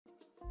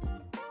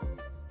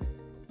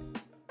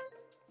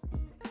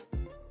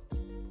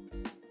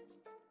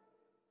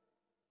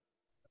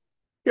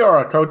Kia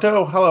ora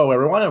koutou. Hello,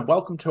 everyone, and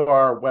welcome to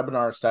our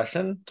webinar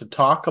session to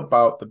talk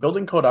about the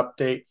building code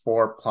update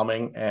for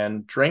plumbing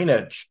and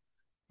drainage.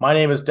 My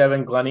name is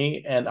Devin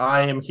Glennie, and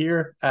I am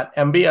here at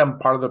MB. I'm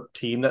part of the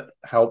team that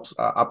helps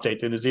update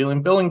the New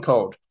Zealand building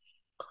code.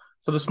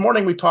 So this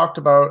morning we talked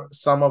about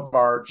some of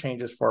our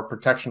changes for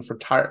protection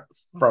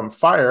from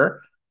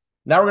fire.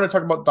 Now we're going to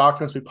talk about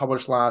documents we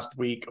published last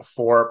week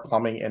for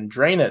plumbing and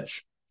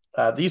drainage.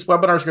 These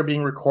webinars are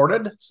being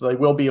recorded, so they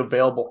will be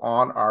available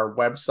on our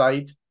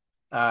website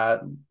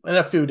in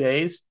a few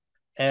days.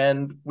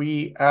 And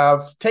we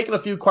have taken a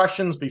few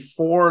questions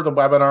before the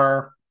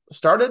webinar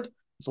started,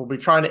 so we'll be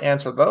trying to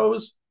answer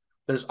those.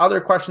 There's other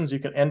questions you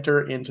can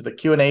enter into the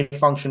Q&A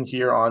function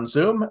here on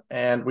Zoom,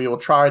 and we will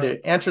try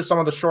to answer some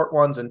of the short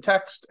ones in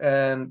text,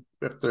 and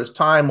if there's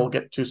time, we'll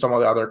get to some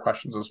of the other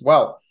questions as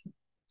well.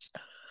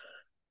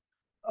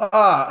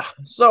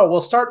 So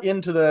we'll start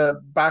into the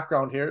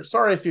background here.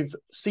 Sorry if you've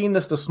seen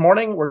this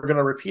morning. We're going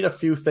to repeat a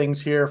few things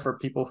here for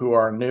people who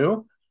are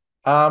new.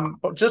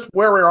 But just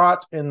where we're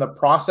at in the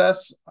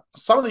process,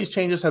 some of these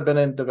changes have been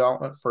in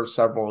development for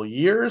several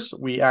years.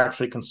 We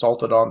actually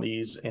consulted on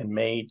these in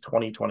May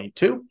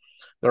 2022.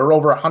 There are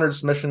over 100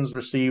 submissions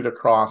received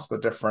across the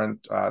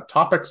different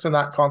topics in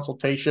that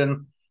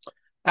consultation.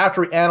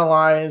 After we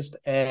analyzed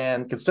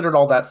and considered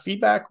all that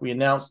feedback, we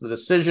announced the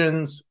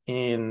decisions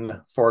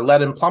for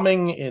lead and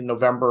plumbing in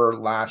November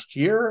last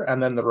year,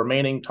 and then the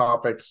remaining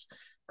topics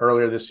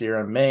earlier this year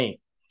in May.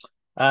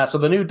 So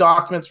the new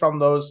documents from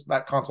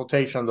that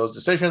consultation, those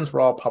decisions were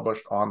all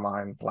published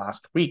online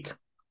last week.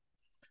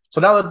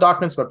 So now the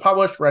documents have been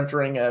published, we're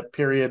entering a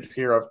period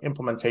here of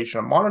implementation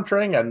and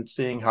monitoring and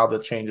seeing how the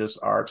changes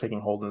are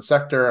taking hold in the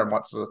sector and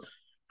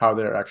how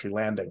they're actually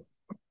landing.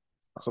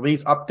 So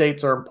these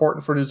updates are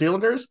important for New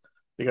Zealanders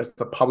because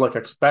the public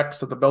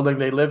expects that the building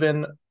they live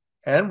in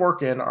and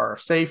work in are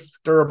safe,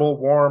 durable,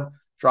 warm,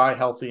 dry,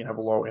 healthy, and have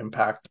a low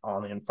impact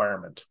on the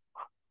environment.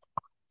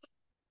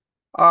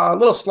 A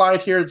little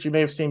slide here that you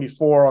may have seen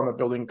before on the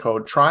building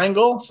code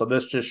triangle. So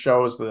this just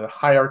shows the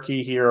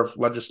hierarchy here of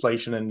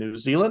legislation in New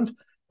Zealand.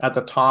 At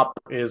the top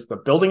is the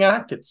Building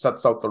Act. It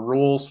sets out the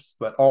rules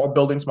that all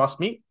buildings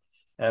must meet.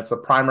 And it's the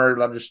primary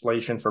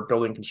legislation for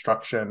building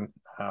construction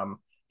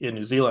in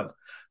New Zealand.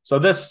 So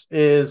this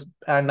is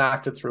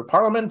enacted through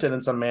Parliament, and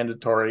it's a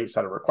mandatory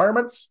set of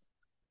requirements.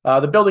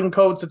 The building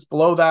code sits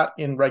below that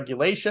in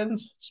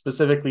regulations,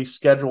 specifically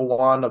Schedule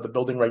 1 of the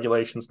Building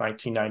Regulations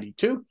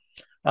 1992.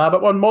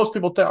 But when most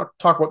people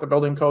talk about the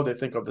building code, they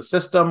think of the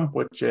system,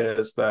 which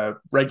is the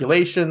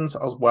regulations,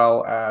 as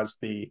well as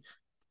the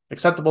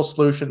acceptable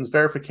solutions,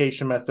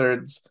 verification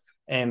methods,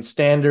 and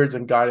standards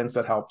and guidance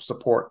that help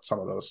support some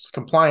of those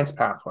compliance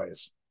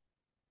pathways.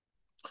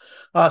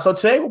 So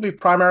today we'll be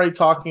primarily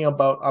talking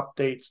about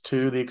updates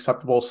to the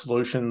acceptable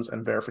solutions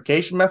and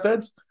verification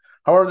methods.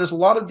 However, there's a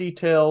lot of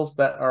details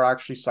that are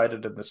actually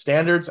cited in the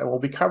standards, and we'll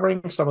be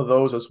covering some of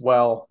those as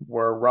well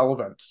where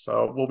relevant.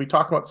 So we'll be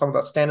talking about some of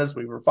the standards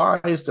we've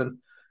revised and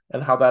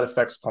how that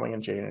affects plumbing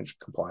and drainage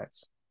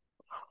compliance.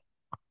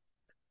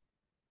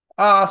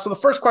 So the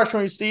first question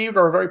we received,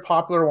 or a very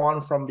popular one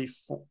from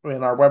before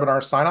in our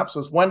webinar signups,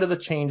 was when do the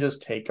changes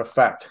take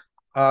effect?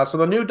 So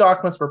the new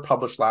documents were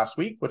published last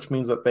week, which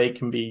means that they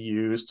can be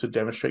used to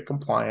demonstrate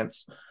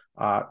compliance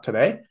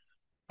today.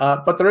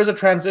 But there is a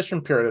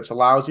transition period which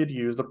allows you to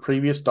use the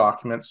previous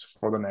documents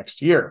for the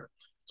next year.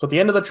 So at the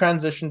end of the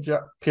transition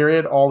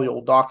period, all the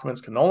old documents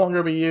can no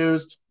longer be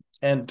used.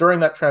 And during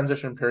that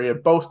transition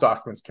period, both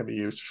documents can be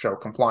used to show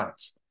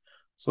compliance.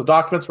 So the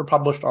documents were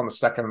published on the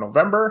 2nd of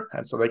November,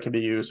 and so they can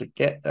be used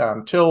again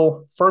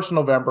until 1st of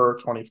November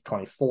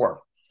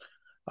 2024.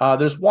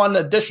 There's one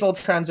additional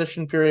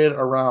transition period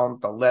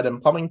around the lead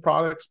and plumbing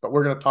products, but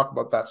we're going to talk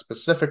about that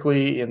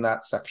specifically in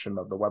that section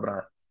of the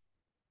webinar.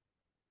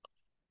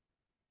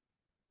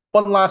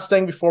 One last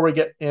thing before we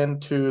get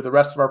into the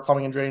rest of our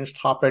plumbing and drainage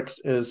topics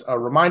is a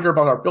reminder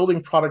about our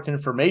building product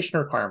information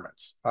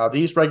requirements.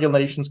 These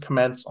regulations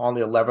commence on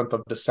the 11th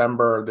of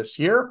December this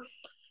year,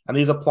 and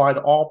these apply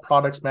to all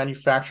products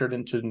manufactured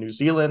into New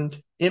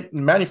Zealand,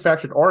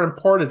 manufactured or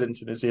imported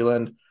into New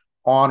Zealand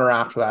on or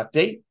after that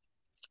date.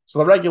 So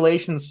the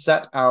regulations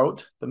set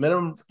out the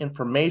minimum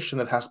information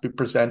that has to be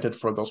presented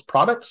for those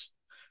products.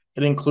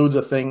 It includes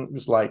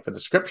things like the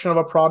description of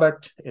a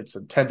product, its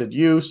intended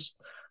use,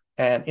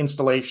 and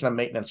installation and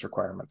maintenance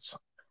requirements.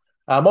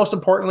 Most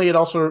importantly, it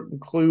also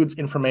includes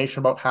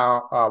information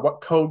about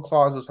what code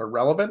clauses are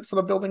relevant for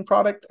the building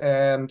product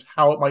and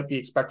how it might be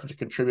expected to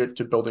contribute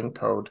to building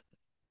code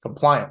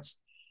compliance.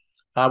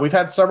 We've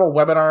had several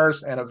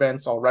webinars and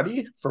events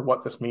already for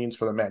what this means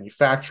for the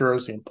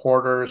manufacturers, the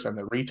importers, and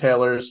the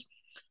retailers.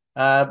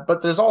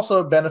 But there's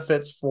also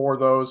benefits for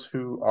those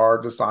who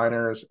are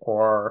designers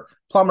or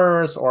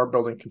plumbers or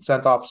building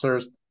consent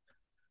officers.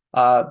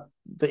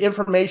 The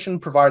information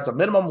provides a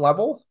minimum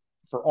level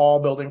for all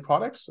building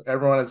products.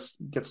 Everyone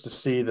gets to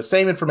see the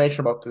same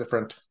information about the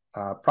different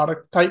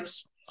product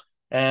types,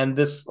 and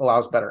this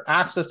allows better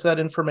access to that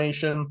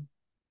information.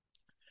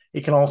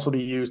 It can also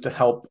be used to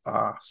help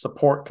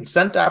support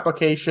consent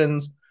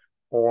applications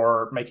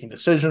or making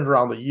decisions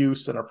around the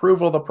use and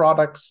approval of the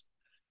products.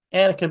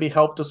 And it can be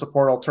helped to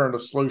support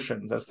alternative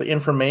solutions, as the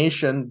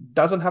information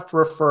doesn't have to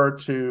refer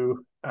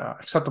to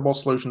acceptable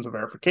solutions and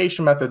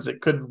verification methods.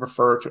 It could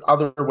refer to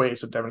other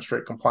ways to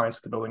demonstrate compliance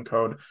with the building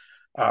code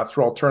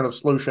through alternative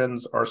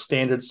solutions or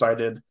standards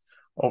cited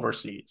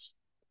overseas.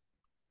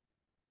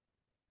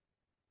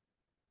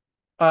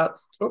 There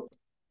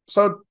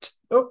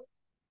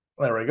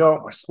we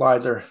go. My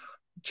slides are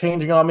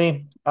changing on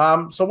me.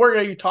 So we're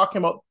going to be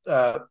talking about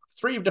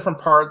 3 different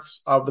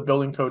parts of the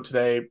building code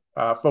today,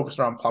 focused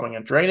around plumbing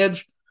and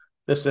drainage.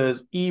 This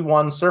is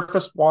E1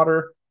 surface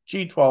water,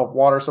 G12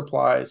 water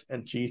supplies,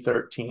 and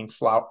G13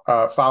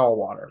 foul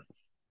water.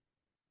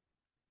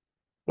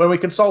 When we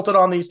consulted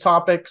on these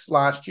topics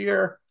last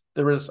year,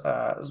 there was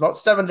about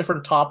 7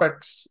 different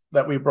topics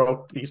that we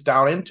broke these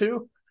down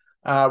into.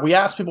 We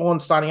asked people when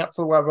signing up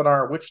for the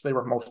webinar which they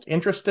were most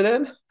interested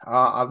in.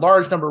 A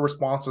large number of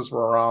responses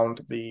were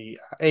around the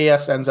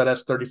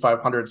AS/NZS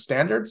 3500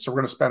 standard, so we're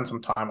going to spend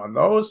some time on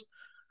those.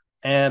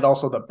 And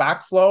also the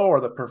backflow, or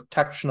the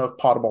protection of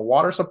potable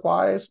water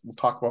supplies. We'll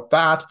talk about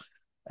that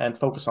and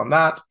focus on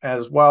that,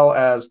 as well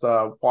as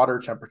the water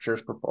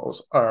temperatures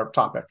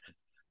topic.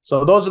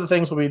 So those are the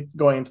things we'll be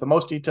going into the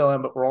most detail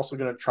in, but we're also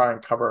going to try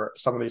and cover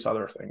some of these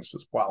other things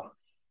as well.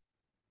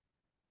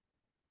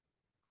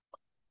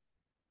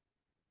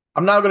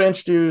 I'm now going to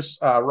introduce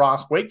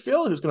Ross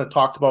Wakefield, who's going to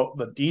talk about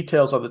the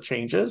details of the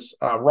changes.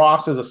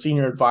 Ross is a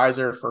senior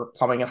advisor for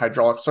plumbing and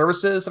hydraulic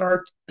services in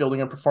our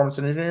building and performance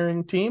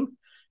engineering team.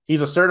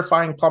 He's a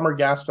certifying plumber,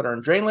 gas fitter,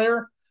 and drain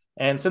layer.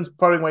 And since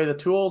putting away the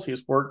tools,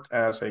 he's worked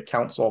as a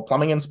council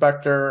plumbing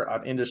inspector,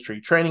 an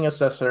industry training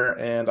assessor,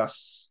 and a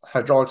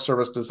hydraulic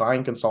service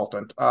design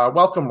consultant.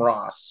 Welcome,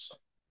 Ross.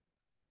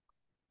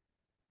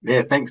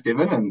 Yeah, thanks,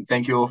 Devin, and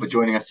thank you all for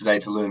joining us today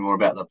to learn more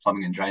about the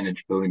plumbing and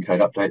drainage building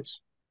code updates.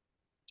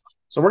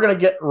 So we're going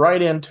to get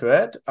right into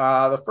it.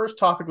 The first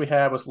topic we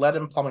had was lead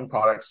in plumbing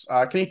products.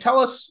 Can you tell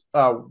us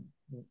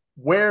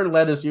where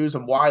lead is used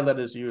and why lead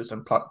is used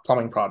in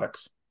plumbing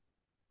products?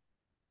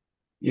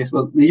 Yes,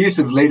 well, the use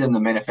of lead in the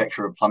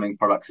manufacture of plumbing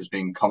products has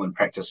been common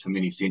practice for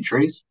many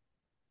centuries.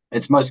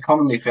 It's most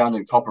commonly found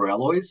in copper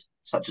alloys,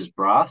 such as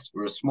brass,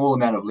 where a small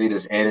amount of lead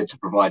is added to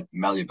provide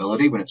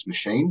malleability when it's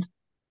machined.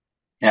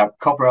 Now,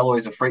 copper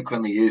alloys are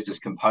frequently used as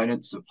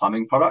components of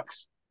plumbing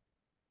products.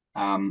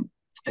 And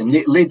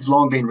lead's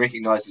long been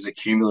recognised as a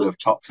cumulative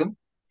toxin,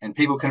 and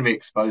people can be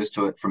exposed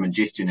to it from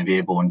ingestion of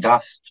airborne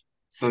dust,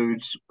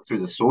 foods, through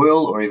the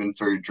soil, or even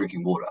through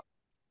drinking water.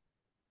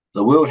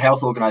 The World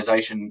Health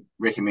Organization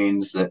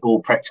recommends that all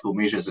practical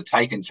measures are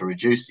taken to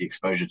reduce the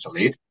exposure to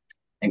lead,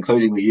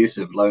 including the use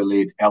of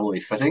low-lead alloy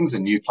fittings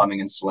in new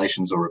plumbing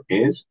installations or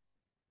repairs.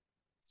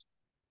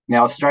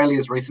 Now, Australia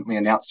has recently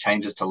announced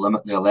changes to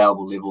limit the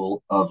allowable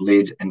level of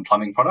lead in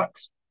plumbing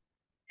products,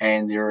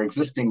 and there are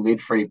existing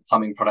lead-free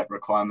plumbing product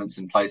requirements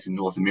in place in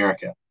North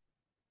America.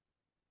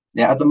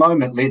 Now, at the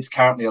moment, lead's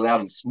currently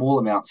allowed in small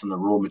amounts in the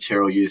raw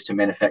material used to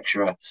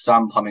manufacture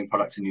some plumbing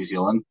products in New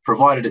Zealand,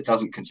 provided it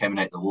doesn't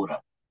contaminate the water.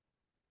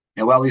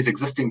 Now, while these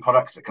existing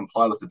products that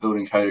comply with the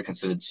building code are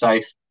considered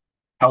safe,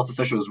 health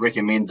officials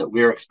recommend that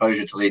where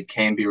exposure to lead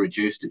can be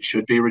reduced, it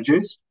should be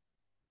reduced,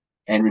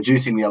 and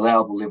reducing the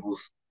allowable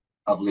levels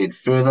of lead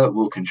further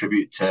will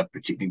contribute to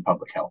protecting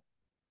public health.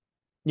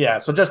 Yeah,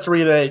 so just to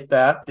reiterate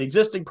that, the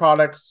existing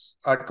products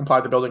comply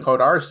with the building code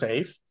are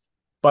safe,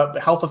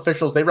 but health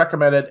officials, they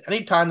recommended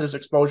anytime there's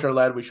exposure to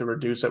lead, we should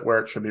reduce it where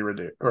it should be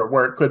reduced, or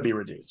where it could be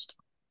reduced.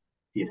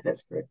 Yes,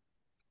 that's correct.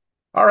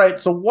 All right,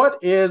 so what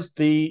is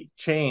the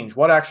change?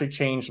 What actually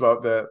changed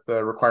about the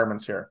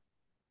requirements here?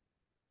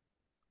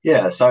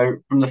 Yeah, so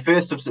from the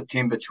 1st of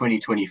September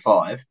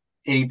 2025,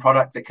 any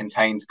product that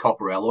contains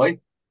copper alloy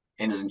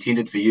and is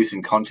intended for use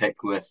in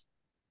contact with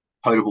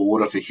potable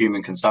water for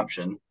human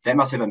consumption, that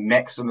must have a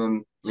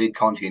maximum lead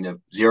content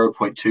of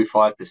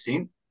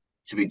 0.25%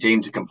 to be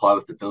deemed to comply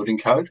with the building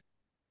code.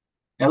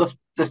 Now,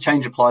 this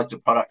change applies to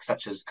products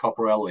such as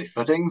copper alloy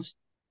fittings,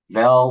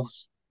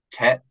 valves,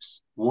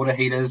 taps, water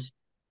heaters,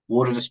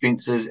 water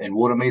dispensers, and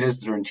water meters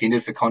that are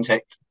intended for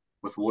contact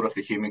with water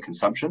for human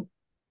consumption.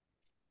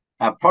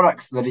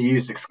 Products that are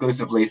used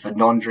exclusively for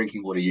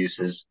non-drinking water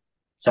uses,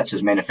 such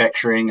as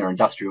manufacturing or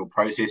industrial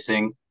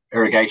processing,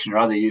 irrigation, or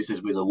other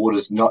uses where the water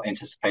is not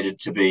anticipated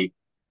to be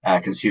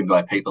consumed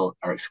by people,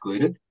 are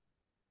excluded.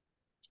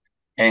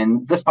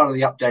 And this part of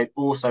the update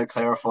also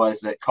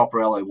clarifies that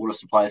copper alloy water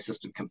supply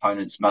system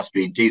components must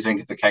be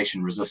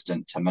dezinkification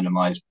resistant to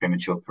minimize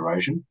premature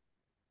corrosion.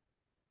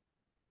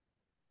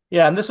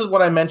 Yeah, and this is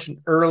what I mentioned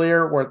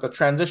earlier, where the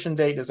transition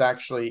date is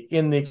actually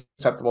in the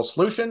acceptable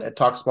solution. It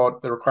talks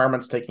about the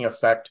requirements taking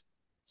effect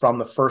from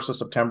the 1st of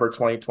September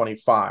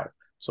 2025.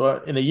 So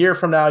in a year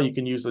from now, you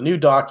can use the new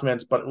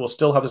documents, but it will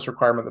still have this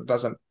requirement that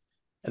doesn't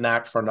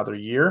enact for another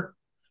year.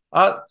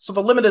 So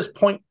the limit is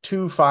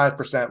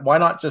 0.25%. Why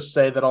not just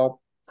say that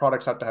all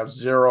products have to have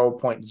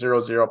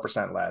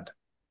 0.00% lead?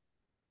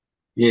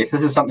 Yes,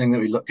 this is something that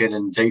we looked at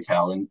in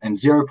detail, and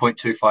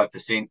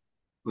 0.25%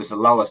 was the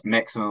lowest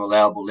maximum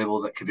allowable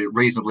level that could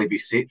reasonably be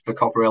set for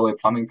copper alloy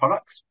plumbing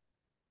products.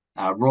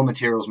 Raw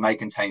materials may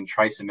contain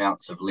trace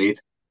amounts of lead,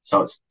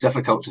 so it's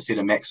difficult to set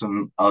a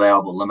maximum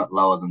allowable limit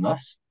lower than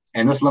this.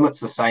 And this limit's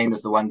the same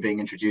as the one being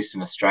introduced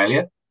in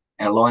Australia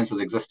and aligns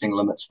with existing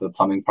limits for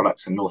plumbing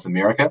products in North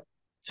America.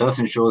 So this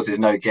ensures there's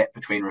no gap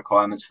between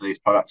requirements for these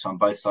products on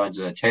both sides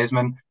of the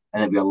Tasman,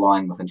 and they'll be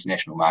aligned with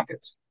international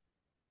markets.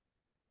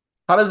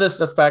 How does this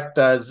affect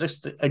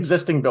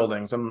existing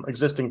buildings and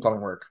existing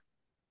plumbing work?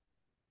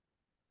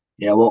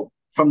 Yeah, well,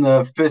 from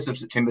the 1st of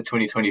September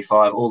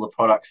 2025, all the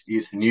products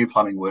used for new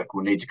plumbing work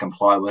will need to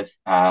comply with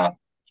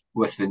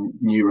the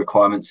new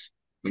requirements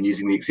when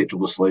using the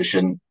acceptable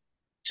solution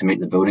to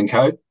meet the building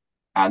code.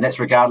 And that's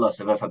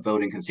regardless of if a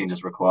building consent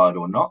is required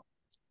or not.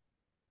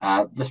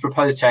 This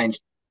proposed change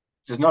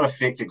does not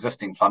affect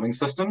existing plumbing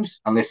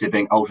systems unless they're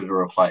being altered or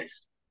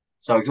replaced.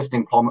 So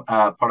existing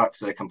products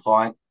that are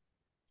compliant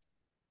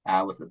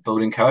with the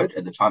building code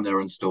at the time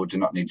they're installed do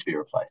not need to be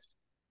replaced.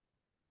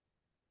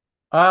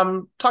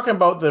 Talking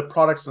about the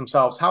products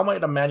themselves, how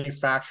might a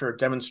manufacturer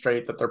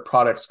demonstrate that their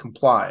products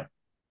comply?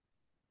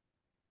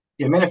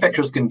 Yeah,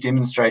 manufacturers can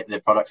demonstrate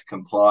their products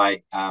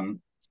comply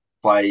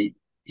by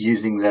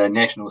using the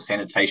National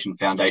Sanitation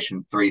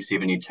Foundation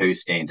 372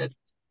 standard.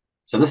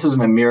 So this is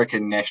an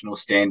American national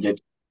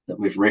standard that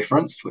we've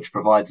referenced, which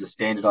provides a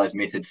standardized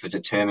method for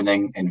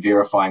determining and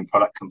verifying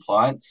product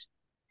compliance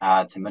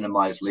to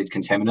minimize lead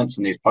contaminants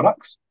in these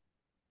products.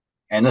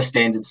 And this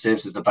standard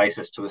serves as the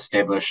basis to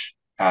establish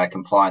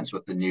compliance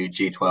with the new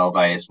G12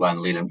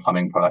 AS1 lead and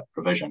plumbing product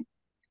provision.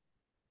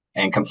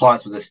 And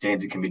compliance with this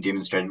standard can be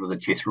demonstrated with a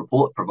test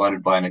report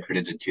provided by an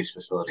accredited test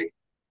facility.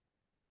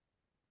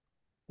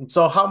 And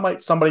so how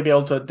might somebody be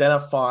able to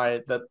identify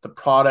that the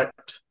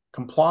product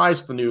complies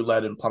with the new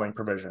lead and plumbing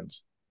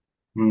provisions?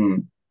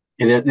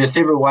 Yeah, there are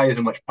several ways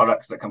in which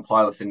products that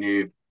comply with the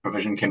new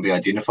provision can be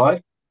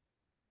identified.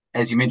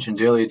 As you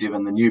mentioned earlier,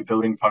 Devin, the new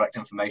building product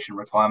information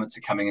requirements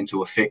are coming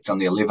into effect on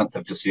the 11th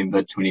of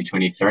December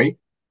 2023.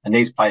 And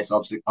these place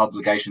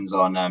obligations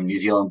on New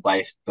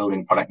Zealand-based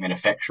building product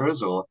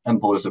manufacturers or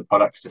importers of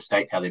products to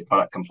state how their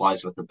product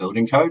complies with the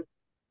building code.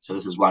 So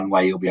this is one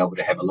way you'll be able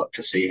to have a look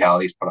to see how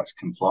these products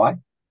comply.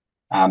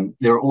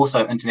 There are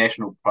also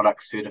international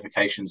product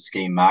certification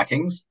scheme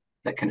markings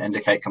that can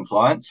indicate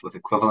compliance with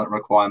equivalent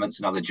requirements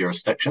in other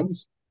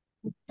jurisdictions.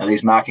 Now,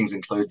 these markings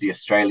include the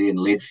Australian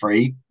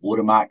lead-free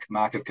watermark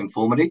mark of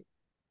conformity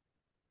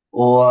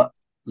or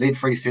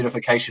lead-free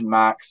certification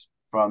marks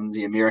from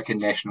the American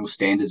National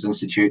Standards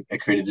Institute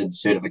accredited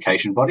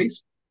certification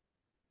bodies.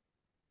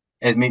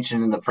 As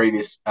mentioned in the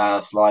previous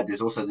slide,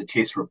 there's also the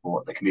test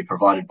report that can be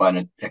provided by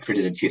an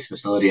accredited test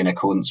facility in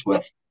accordance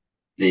with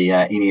the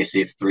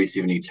NSF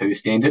 372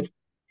 standard.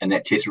 And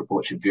that test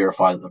report should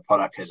verify that the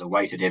product has a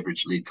weighted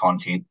average lead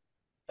content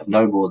of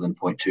no more than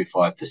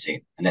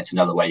 0.25%. And that's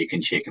another way you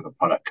can check if a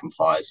product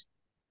complies.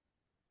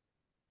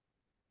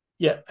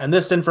 Yeah, and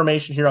this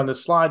information here on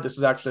this slide, this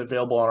is actually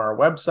available on our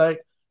website.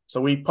 So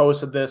we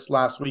posted this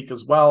last week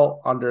as well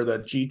under the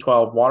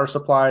G12 water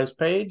supplies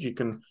page. You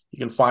can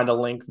find a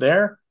link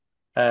there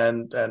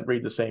and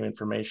read the same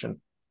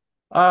information.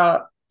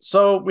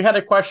 So we had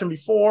a question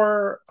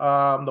before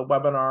the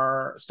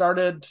webinar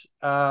started.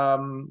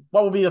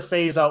 What will be the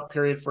phase out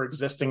period for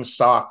existing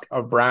stock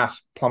of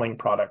brass plumbing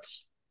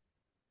products?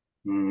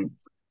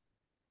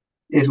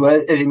 Yes,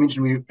 well, as you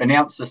mentioned, we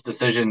announced this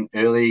decision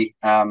early.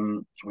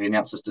 We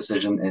announced this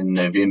decision in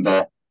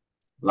November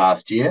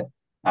last year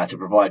to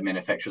provide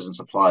manufacturers and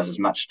suppliers as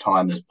much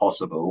time as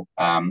possible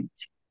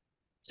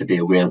to be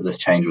aware that this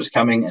change was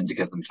coming and to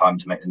give them time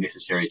to make the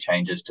necessary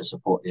changes to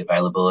support the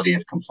availability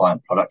of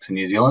compliant products in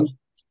New Zealand.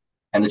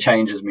 And the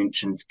change, as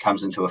mentioned,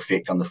 comes into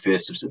effect on the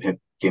 1st of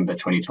September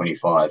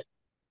 2025.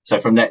 So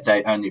from that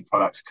date, only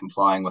products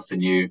complying with the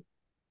new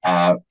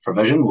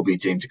provision will be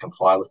deemed to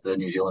comply with the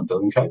New Zealand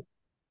Building Code.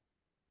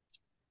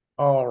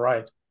 All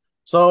right.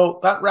 So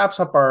that wraps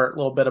up our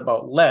little bit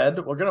about lead.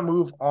 We're going to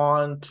move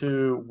on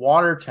to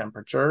water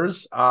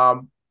temperatures.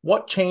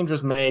 What change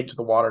was made to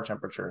the water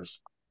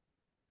temperatures?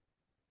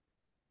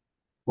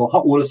 Well,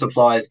 hot water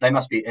supplies, they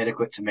must be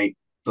adequate to meet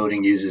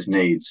building users'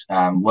 needs,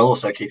 while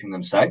also keeping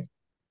them safe.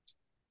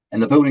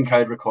 And the building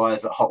code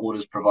requires that hot water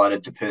is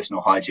provided to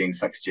personal hygiene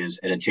fixtures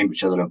at a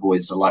temperature that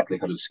avoids the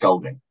likelihood of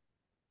scalding.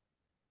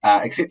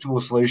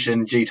 Acceptable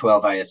solution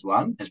G12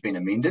 AS1 has been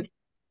amended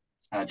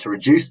to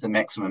reduce the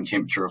maximum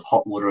temperature of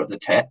hot water at the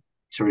tap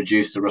to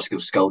reduce the risk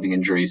of scalding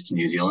injuries to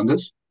New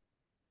Zealanders.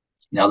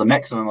 Now, the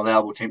maximum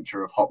allowable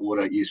temperature of hot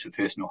water used for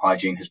personal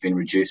hygiene has been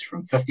reduced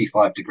from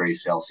 55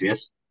 degrees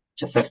Celsius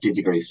to 50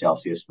 degrees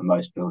Celsius for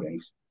most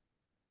buildings.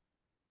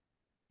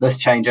 This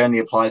change only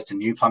applies to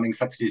new plumbing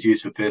fixtures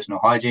used for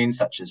personal hygiene,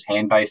 such as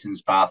hand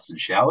basins, baths, and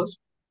showers.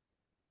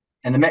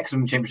 And the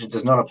maximum temperature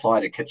does not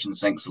apply to kitchen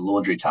sinks or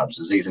laundry tubs,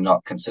 as these are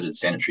not considered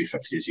sanitary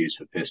fixtures used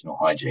for personal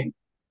hygiene.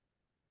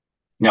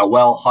 Now,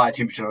 while higher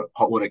temperature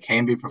hot water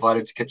can be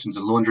provided to kitchens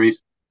and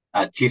laundries,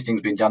 testing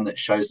has been done that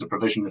shows the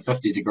provision of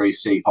 50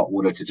 degrees C hot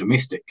water to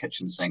domestic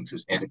kitchen sinks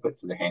is adequate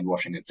for the hand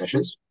washing of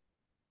dishes.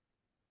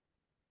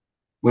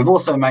 We've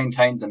also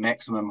maintained the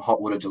maximum hot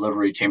water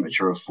delivery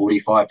temperature of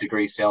 45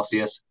 degrees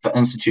Celsius for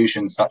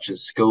institutions such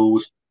as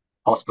schools,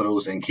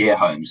 hospitals, and care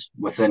homes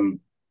within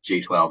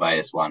G12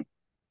 AS1.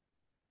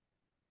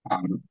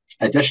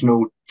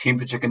 Additional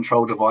temperature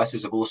control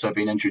devices have also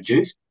been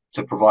introduced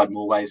to provide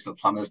more ways for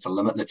plumbers to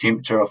limit the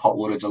temperature of hot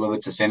water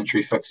delivered to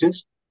sanitary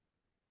fixtures.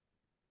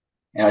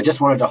 And I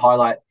just wanted to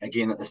highlight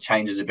again that this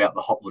change is about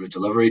the hot water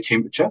delivery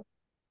temperature.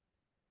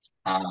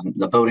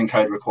 The building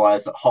code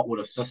requires that hot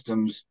water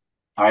systems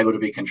are able to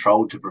be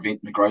controlled to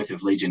prevent the growth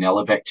of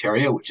Legionella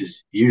bacteria, which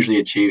is usually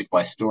achieved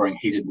by storing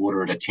heated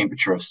water at a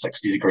temperature of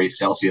 60 degrees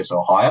Celsius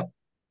or higher.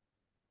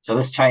 So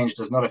this change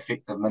does not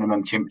affect the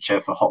minimum temperature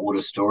for hot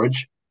water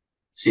storage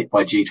set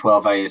by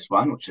G12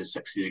 AS1, which is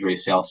 60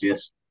 degrees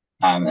Celsius,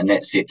 and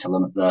that's set to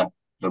limit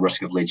the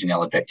risk of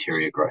Legionella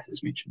bacteria growth,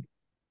 as mentioned.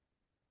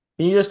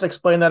 Can you just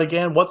explain that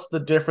again? What's the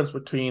difference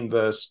between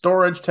the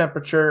storage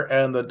temperature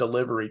and the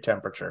delivery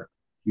temperature?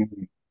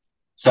 Mm-hmm.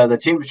 So the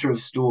temperature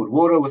of stored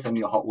water within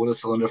your hot water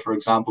cylinder, for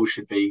example,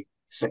 should be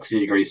 60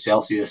 degrees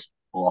Celsius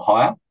or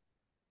higher,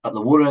 but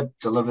the water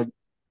delivered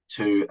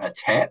to a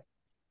tap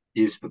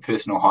used for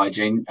personal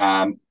hygiene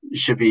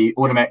should be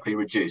automatically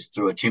reduced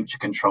through a temperature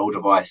control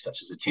device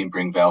such as a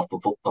tempering valve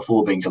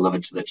before being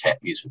delivered to the tap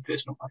used for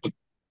personal hygiene.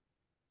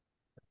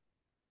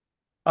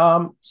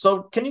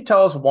 So can you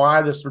tell us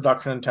why this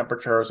reduction in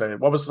temperature is?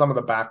 What was some of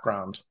the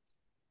background?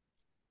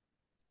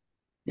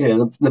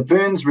 Yeah, the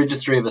Burns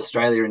Registry of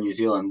Australia and New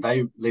Zealand,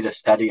 they led a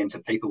study into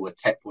people with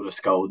tap water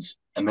scalds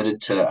admitted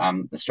to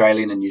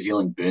Australian and New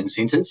Zealand burn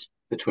centres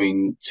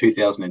between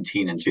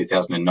 2010 and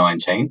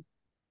 2019.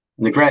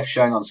 And the graph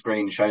shown on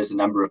screen shows the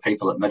number of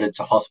people admitted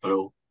to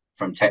hospital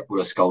from tap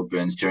water scald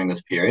burns during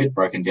this period,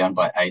 broken down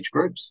by age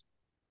groups.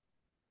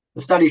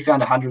 The study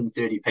found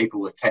 130 people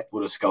with tap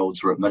water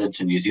scalds were admitted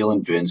to New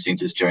Zealand burn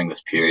centres during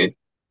this period,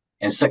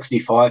 and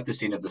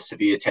 65% of the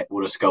severe tap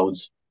water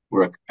scalds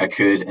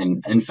occurred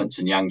in infants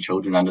and young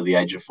children under the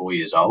age of 4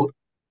 years old.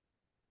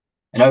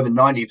 And over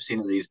 90%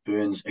 of these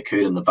burns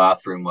occurred in the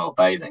bathroom while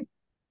bathing.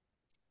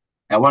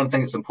 Now, one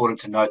thing that's important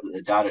to note that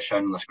the data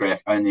shown on this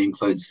graph only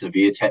includes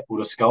severe tap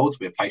water scalds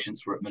where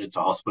patients were admitted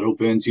to hospital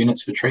burns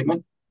units for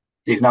treatment.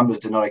 These numbers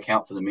do not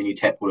account for the many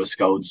tap water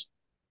scalds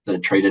that are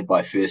treated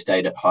by first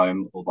aid at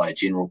home or by a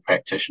general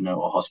practitioner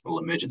or hospital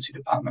emergency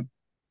department.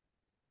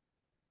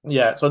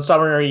 Yeah, so in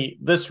summary,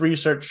 this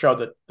research showed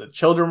that the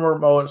children were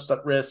most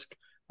at risk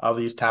of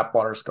these tap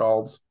water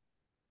scalds.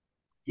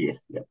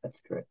 Yes, yeah,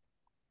 that's correct.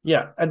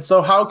 Yeah, and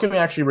so how can we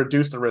actually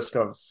reduce the risk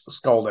of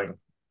scalding?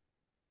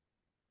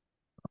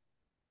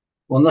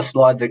 Well, on this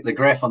slide, the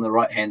graph on the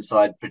right-hand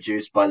side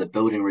produced by the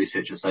Building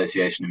Research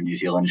Association of New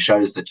Zealand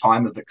shows the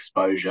time of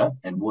exposure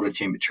and water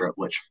temperature at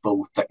which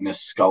full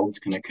thickness scalds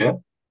can occur.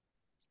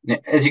 Now,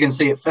 as you can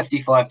see, at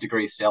 55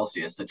 degrees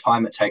Celsius, the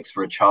time it takes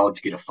for a child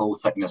to get a full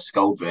thickness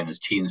scald burn is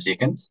 10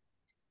 seconds.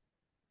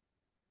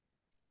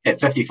 At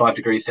 55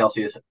 degrees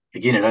Celsius,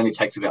 again, it only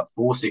takes about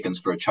 4 seconds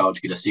for a child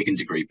to get a second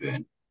degree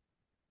burn.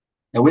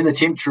 Now, when the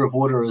temperature of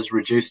water is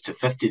reduced to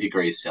 50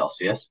 degrees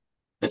Celsius,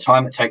 the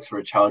time it takes for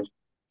a child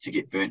to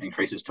get burnt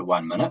increases to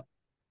 1 minute.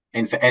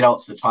 And for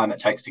adults, the time it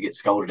takes to get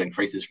scalded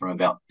increases from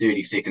about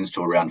 30 seconds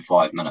to around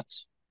 5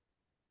 minutes.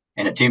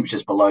 And at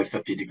temperatures below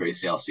 50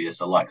 degrees Celsius,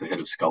 the likelihood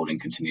of scalding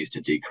continues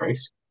to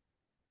decrease.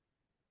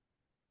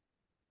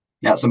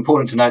 Now, it's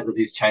important to note that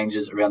these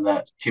changes around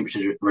the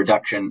temperature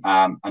reduction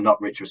are not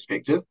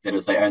retrospective. That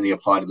is, they only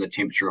apply to the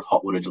temperature of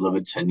hot water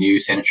delivered to new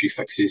sanitary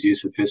fixtures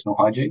used for personal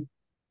hygiene.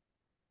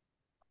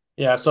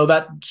 Yeah, so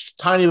that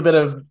tiny bit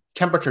of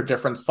temperature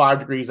difference, 5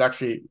 degrees,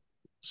 actually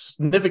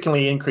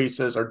significantly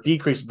increases or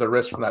decreases the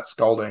risk from that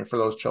scalding for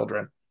those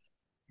children.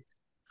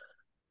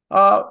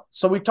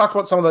 So we talked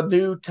about some of the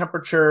new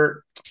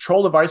temperature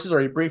control devices,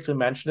 or you briefly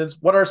mentioned it.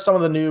 What are some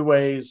of the new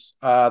ways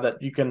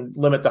that you can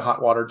limit the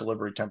hot water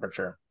delivery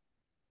temperature?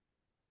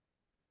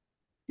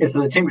 Yeah,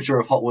 so the temperature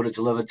of hot water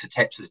delivered to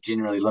taps is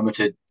generally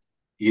limited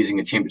using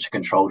a temperature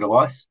control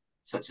device,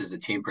 such as a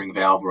tempering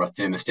valve or a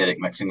thermostatic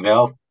mixing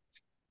valve.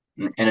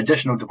 And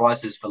additional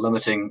devices for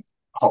limiting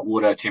hot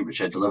water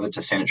temperature delivered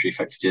to sanitary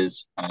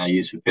fixtures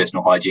used for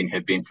personal hygiene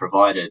have been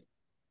provided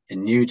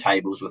in new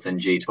tables within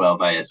G12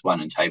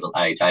 AS1 and Table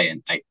 8A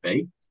and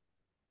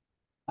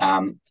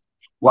 8B.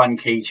 One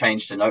key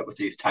change to note with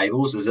these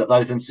tables is that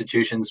those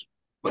institutions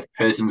with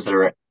persons that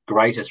are at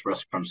greatest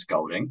risk from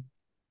scalding,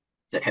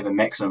 that have a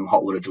maximum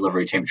hot water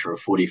delivery temperature of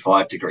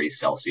 45 degrees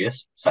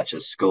Celsius, such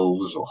as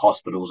schools or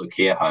hospitals or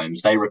care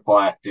homes, they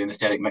require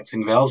thermostatic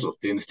mixing valves or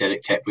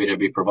thermostatic tapware to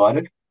be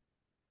provided.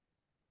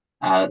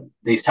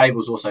 These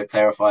tables also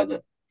clarify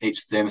that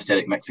each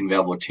thermostatic mixing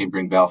valve or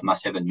tempering valve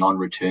must have a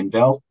non-return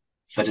valve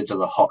fitted to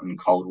the hot and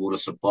cold water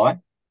supply.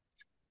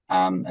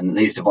 And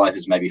these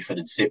devices may be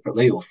fitted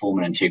separately or form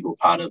an integral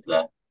part of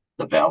the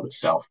valve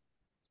itself.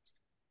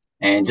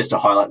 And just to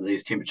highlight that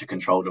these temperature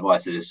control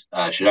devices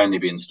should only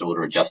be installed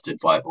or adjusted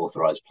by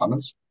authorized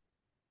plumbers.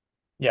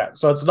 Yeah,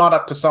 so it's not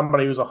up to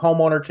somebody who's a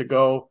homeowner to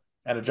go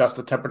and adjust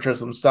the temperatures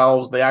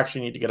themselves. They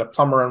actually need to get a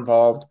plumber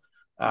involved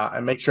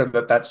and make sure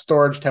that that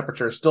storage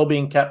temperature is still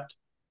being kept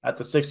at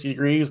the 60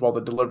 degrees while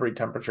the delivery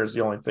temperature is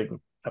the only thing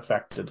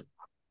affected.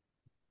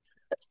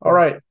 All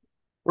right.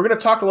 We're going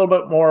to talk a little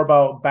bit more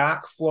about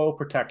backflow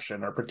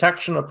protection or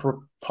protection of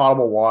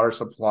potable water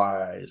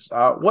supplies.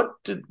 What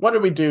did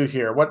we do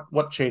here?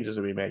 What changes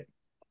did we make?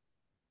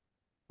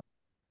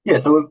 Yeah,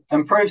 so we've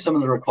improved some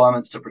of the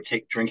requirements to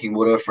protect drinking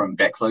water from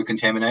backflow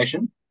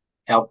contamination.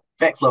 Our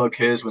backflow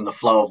occurs when the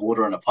flow of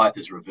water in a pipe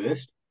is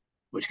reversed,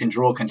 which can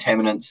draw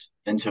contaminants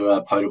into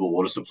a potable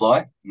water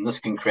supply, and this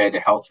can create a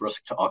health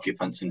risk to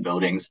occupants in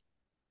buildings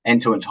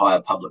and to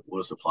entire public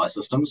water supply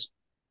systems.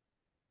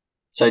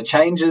 So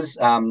changes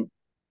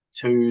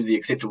to the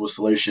acceptable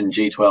solution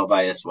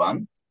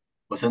G12AS1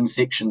 within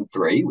section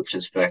 3, which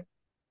is for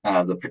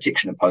the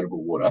protection of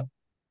potable water,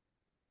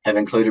 have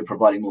included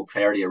providing more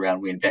clarity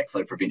around when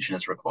backflow prevention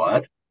is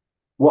required,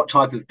 what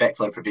type of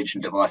backflow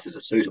prevention devices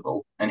are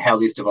suitable, and how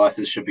these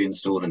devices should be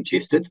installed and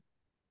tested.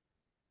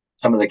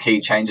 Some of the key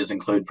changes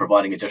include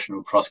providing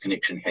additional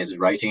cross-connection hazard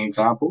rating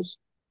examples,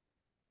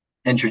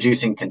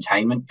 introducing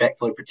containment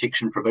backflow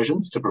protection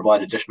provisions to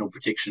provide additional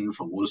protection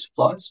for water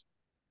supplies,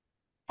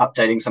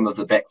 updating some of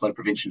the backflow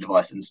prevention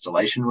device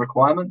installation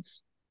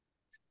requirements,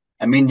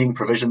 amending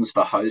provisions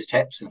for hose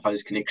taps and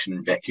hose connection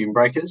and vacuum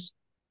breakers.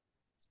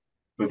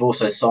 We've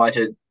also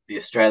cited the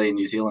Australian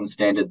New Zealand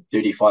Standard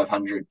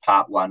 3500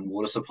 Part 1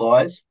 water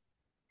supplies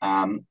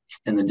in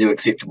the new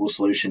acceptable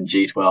solution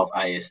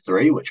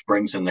G12AS3, which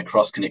brings in the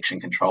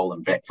cross-connection control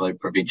and backflow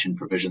prevention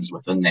provisions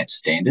within that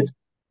standard.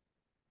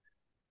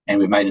 And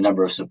we've made a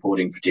number of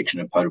supporting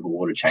protection of potable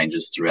water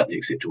changes throughout the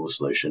acceptable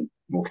solution.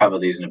 We'll cover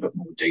these in a bit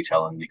more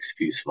detail in the next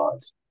few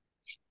slides.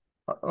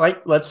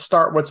 Let's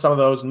start with some of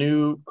those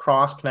new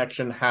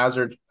cross-connection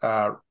hazard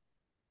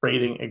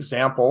rating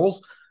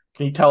examples.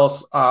 Can you tell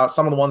us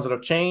some of the ones that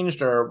have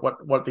changed or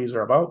what these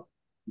are about?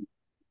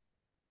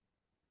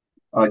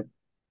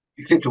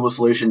 Acceptable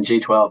solution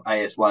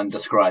G12AS1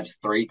 describes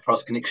 3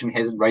 cross-connection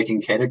hazard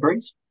rating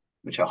categories,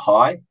 which are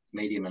high,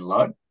 medium, and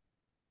low.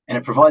 And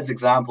it provides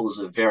examples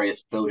of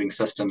various building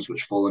systems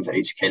which fall into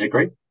each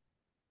category.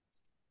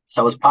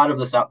 So as part of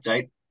this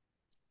update,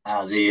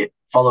 the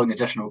following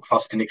additional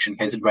cross-connection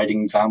hazard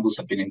rating examples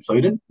have been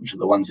included, which are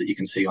the ones that you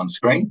can see on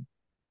screen.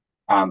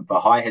 For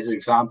high hazard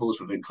examples,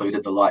 we've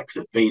included the likes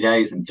of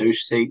bidets and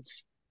douche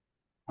seats,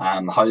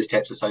 hose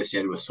taps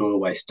associated with soil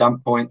waste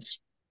dump points.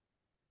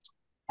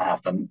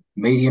 For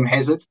medium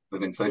hazard,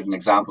 we've included an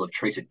example of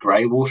treated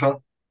grey water.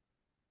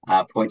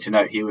 Point to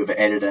note here, we've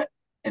added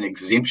an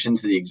exemption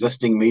to the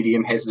existing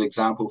medium hazard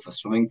example for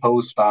swimming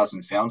pools, spas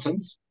and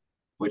fountains,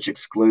 which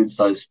excludes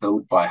those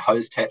filled by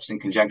hose taps in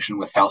conjunction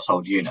with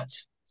household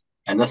units.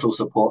 And this will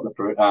support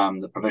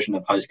the provision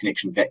of hose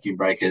connection vacuum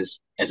breakers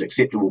as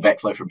acceptable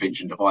backflow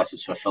prevention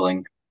devices for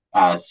filling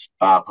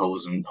spa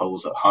pools and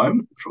pools at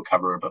home, which we'll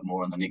cover a bit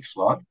more in the next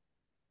slide.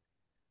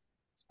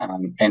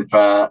 And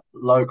for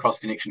low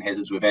cross-connection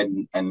hazards, we've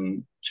added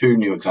in 2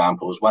 new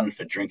examples, one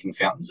for drinking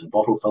fountains and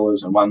bottle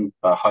fillers and one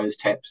for hose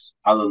taps,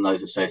 other than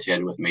those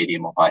associated with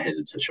medium or high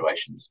hazard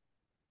situations.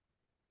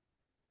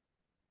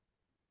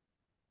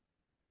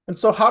 And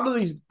so how do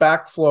these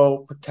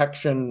backflow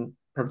protection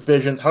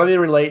provisions, how do they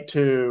relate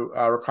to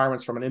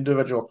requirements from an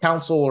individual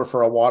council or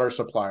for a water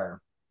supplier?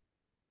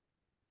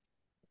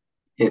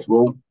 Yes,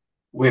 well,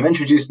 we've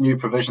introduced new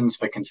provisions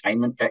for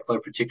containment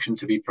backflow protection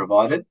to be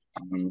provided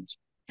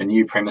for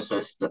new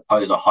premises that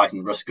pose a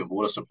heightened risk of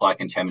water supply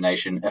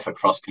contamination if a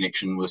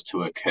cross-connection was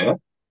to occur.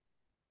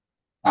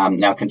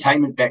 Now,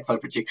 containment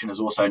backflow protection is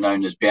also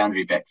known as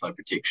boundary backflow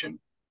protection.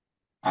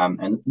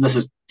 And this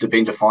has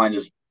been defined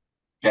as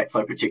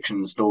backflow protection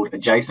installed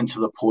adjacent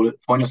to the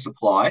point of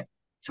supply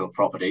to a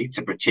property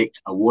to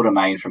protect a water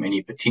main from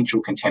any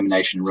potential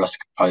contamination risk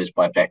posed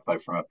by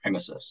backflow from a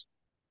premises.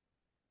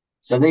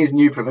 So these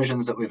new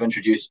provisions that we've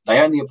introduced, they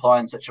only apply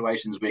in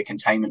situations where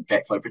containment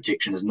backflow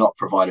protection is not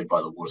provided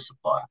by the water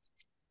supplier.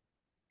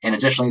 And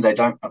additionally, they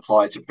don't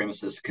apply to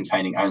premises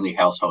containing only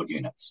household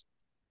units.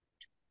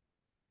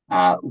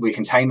 Where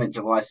containment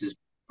device is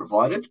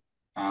provided,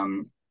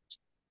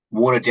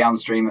 water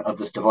downstream of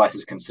this device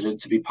is considered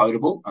to be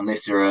potable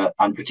unless there are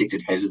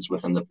unprotected hazards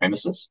within the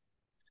premises.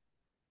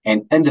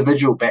 And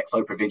individual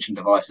backflow prevention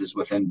devices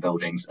within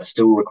buildings are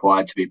still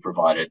required to be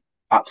provided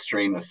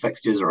upstream of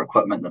fixtures or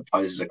equipment that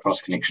poses a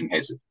cross-connection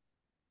hazard.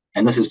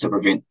 And this is to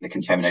prevent the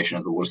contamination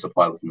of the water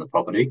supply within the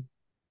property.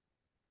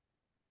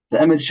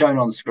 The image shown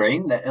on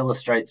screen that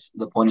illustrates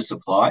the point of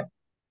supply.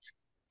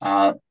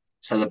 So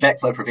the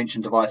backflow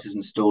prevention device is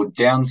installed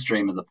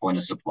downstream of the point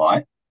of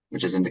supply,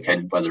 which is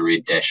indicated by the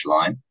red dashed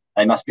line.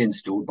 They must be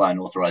installed by an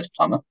authorised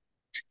plumber.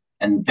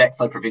 And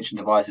backflow prevention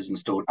devices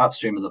installed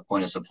upstream of the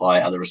point of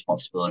supply are the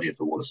responsibility of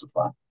the water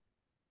supply.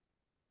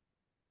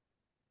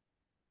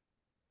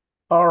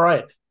 All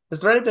right. Is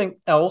there anything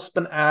else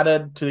been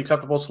added to the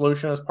acceptable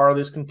solution as part of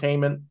these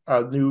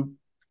new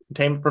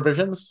containment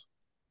provisions?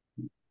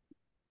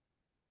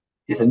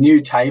 Yes, a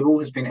new table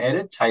has been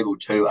added, table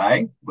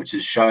 2A, which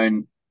is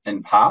shown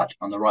in part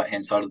on the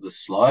right-hand side of this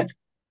slide.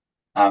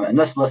 And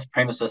this lists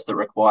premises that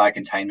require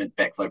containment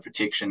backflow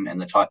protection and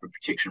the type of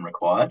protection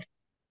required.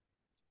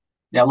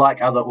 Now,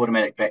 like other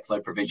automatic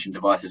backflow prevention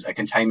devices, a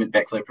containment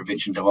backflow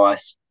prevention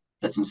device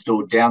that's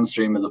installed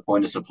downstream of the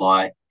point of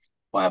supply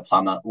by a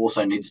plumber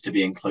also needs to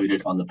be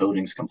included on the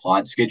building's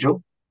compliance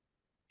schedule.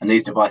 And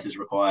these devices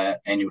require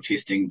annual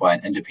testing by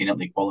an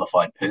independently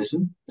qualified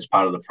person as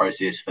part of the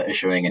process for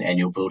issuing an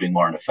annual building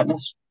warrant of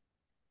fitness.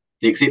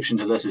 The exception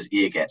to this is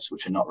air gaps,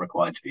 which are not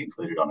required to be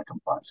included on a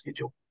compliance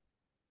schedule.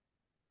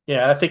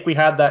 Yeah, I think we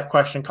had that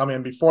question come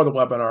in before the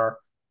webinar.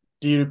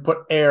 Do you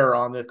put air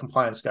on the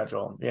compliance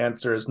schedule? The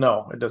answer is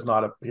no, it does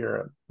not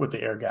appear with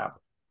the air gap.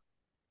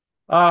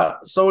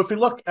 So if we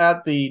look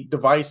at the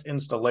device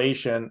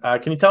installation,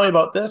 can you tell me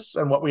about this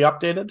and what we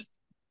updated?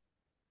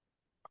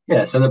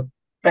 Yeah, so the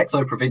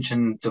backflow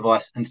prevention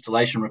device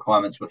installation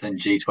requirements within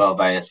G12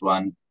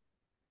 AS1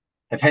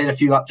 have had a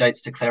few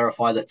updates to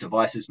clarify that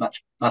devices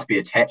must be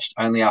attached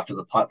only after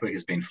the pipework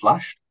has been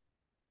flushed.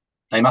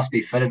 They must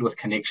be fitted with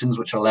connections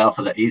which allow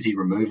for the easy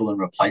removal and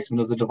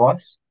replacement of the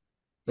device.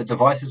 The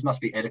devices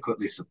must be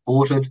adequately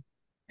supported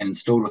and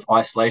installed with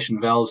isolation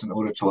valves in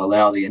order to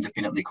allow the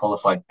independently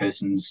qualified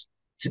persons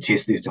to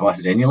test these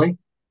devices annually,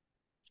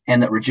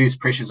 and that reduced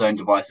pressure zone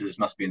devices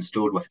must be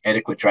installed with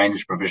adequate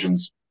drainage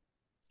provisions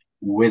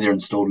where they're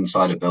installed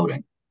inside a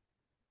building.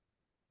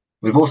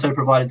 We've also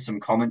provided some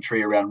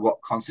commentary around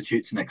what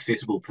constitutes an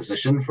accessible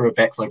position for a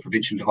backflow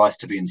prevention device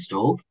to be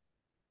installed.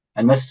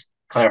 And this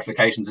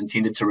clarification is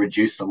intended to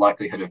reduce the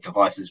likelihood of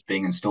devices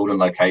being installed in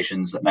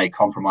locations that may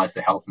compromise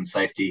the health and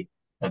safety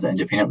of the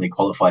independently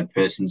qualified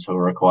persons who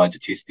are required to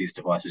test these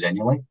devices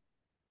annually.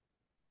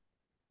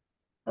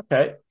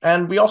 Okay,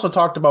 and we also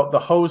talked about the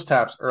hose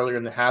taps earlier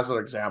in the hazard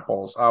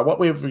examples. What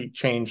have we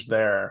changed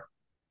there?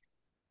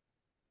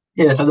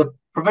 Yeah, so the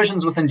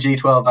provisions within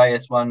G12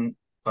 AS1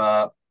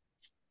 for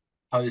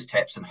hose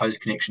taps and hose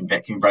connection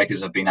vacuum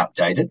breakers have been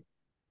updated.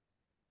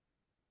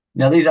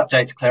 Now, these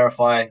updates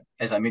clarify,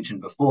 as I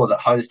mentioned before, that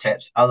hose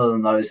taps other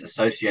than those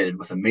associated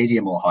with a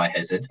medium or high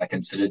hazard are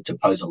considered to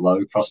pose a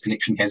low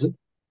cross-connection hazard,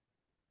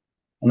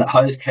 and that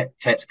hose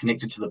taps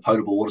connected to the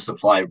potable water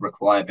supply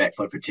require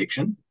backflow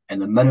protection,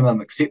 and the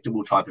minimum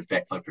acceptable type of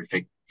backflow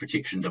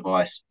protection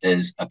device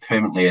is a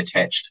permanently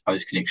attached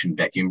hose connection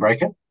vacuum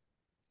breaker.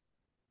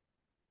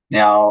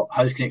 Now,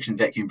 hose connection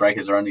vacuum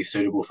breakers are only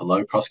suitable for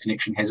low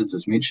cross-connection hazards,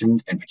 as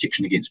mentioned, and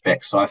protection against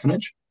back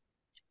siphonage.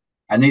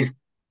 And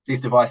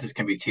these devices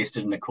can be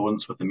tested in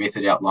accordance with the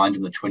method outlined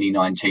in the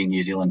 2019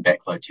 New Zealand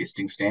backflow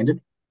testing standard.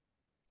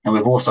 And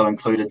we've also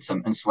included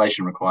some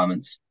installation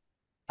requirements,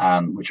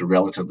 which are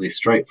relatively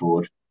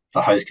straightforward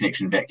for hose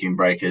connection vacuum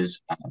breakers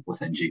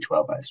within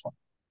G12 AS1.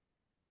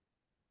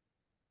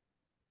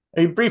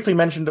 You briefly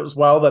mentioned as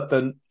well that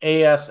the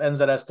AS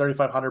NZS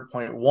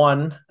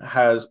 3500.1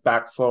 has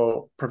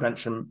backflow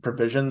prevention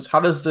provisions.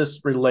 How does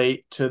this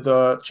relate to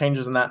the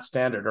changes in that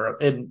standard, or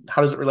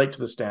how does it relate to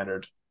the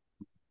standard?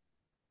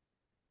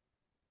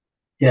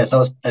 Yeah,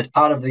 so as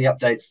part of the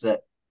updates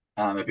that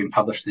have been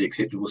published to the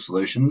acceptable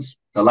solutions,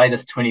 the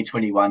latest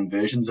 2021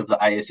 versions of the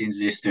AS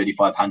NZS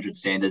 3500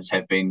 standards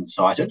have been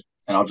cited,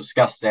 and I'll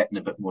discuss that in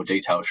a bit more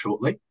detail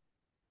shortly.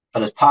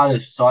 But as part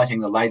of citing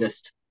the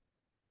latest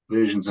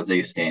versions of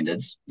these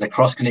standards, the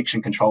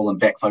cross-connection control and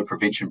backflow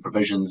prevention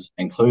provisions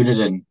included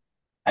in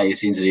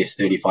AS NZS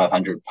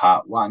 3500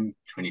 Part 1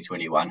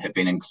 2021 have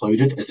been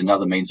included as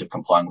another means of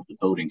complying with the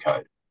building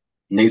code.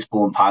 And these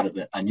form part of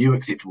a new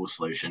acceptable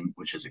solution,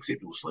 which is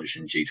acceptable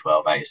solution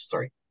G12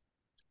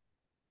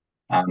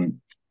 AS3.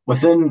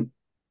 Within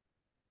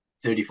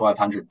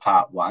 3500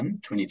 Part 1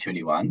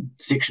 2021,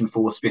 Section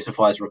 4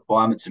 specifies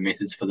requirements and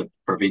methods for the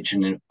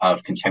prevention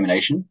of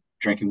contamination,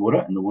 drinking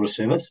water in the water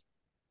service,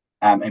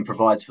 and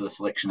provides for the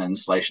selection and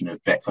installation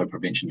of backflow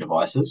prevention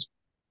devices.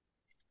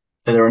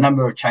 So there are a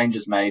number of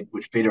changes made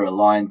which better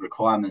align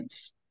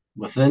requirements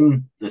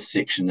within this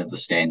section of the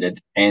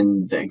standard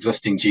and the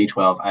existing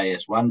G12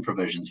 AS1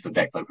 provisions for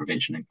backflow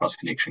prevention and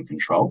cross-connection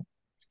control.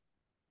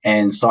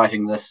 And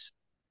citing this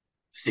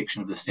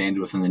section of the standard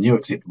within the new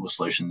acceptable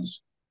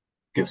solutions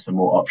gives some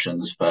more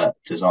options for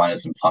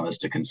designers and plumbers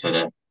to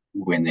consider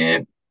when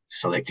they're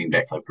selecting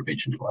backflow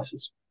prevention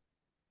devices.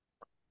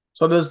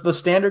 So does the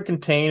standard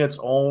contain its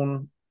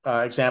own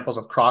examples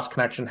of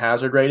cross-connection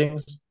hazard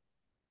ratings?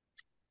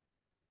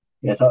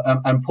 Yeah, so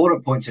an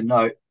important point to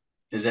note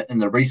is that in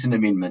the recent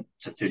amendment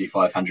to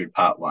 3500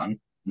 Part 1,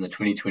 in the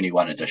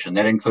 2021 edition,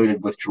 that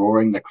included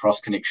withdrawing the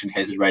cross-connection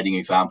hazard rating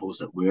examples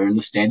that were in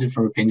the standard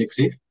from Appendix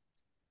F,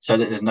 so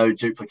that there's no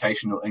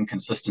duplication or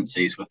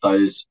inconsistencies with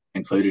those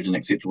included in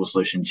acceptable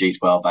solution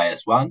G12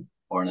 AS1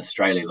 or in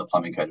Australia, the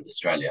Plumbing Code of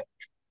Australia.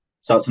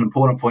 So it's an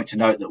important point to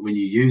note that when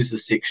you use the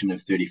section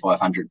of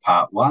 3500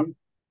 Part 1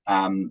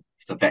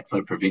 for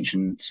backflow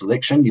prevention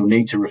selection, you'll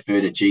need to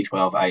refer to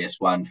G12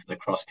 AS1 for the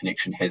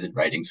cross-connection hazard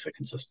ratings for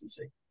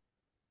consistency.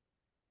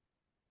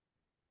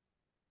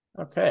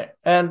 Okay,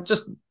 and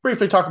just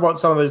briefly talk about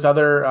some of these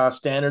other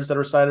standards that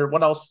are cited.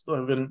 What else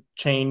have been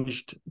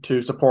changed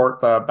to support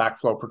the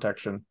backflow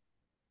protection?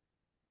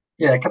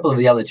 Yeah, a couple of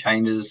the other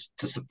changes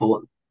to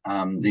support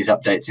these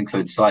updates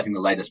include citing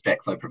the latest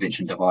backflow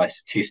prevention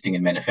device testing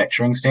and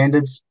manufacturing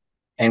standards,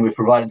 and we've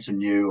provided some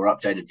new or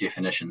updated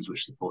definitions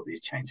which support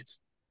these changes.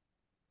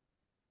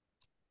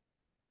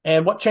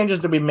 And what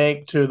changes did we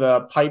make to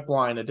the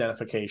pipeline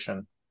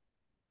identification?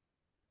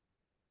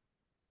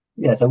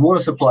 Yeah, so water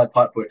supply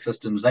pipework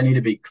systems, they need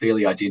to be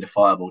clearly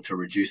identifiable to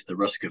reduce the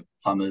risk of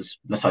plumbers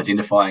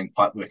misidentifying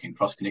pipework and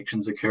cross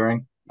connections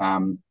occurring.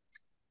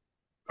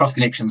 Cross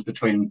connections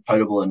between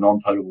potable and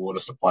non-potable water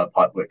supply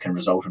pipework can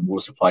result in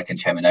water supply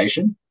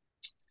contamination.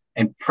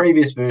 And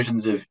previous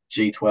versions of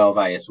G12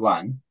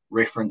 AS1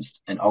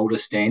 referenced an older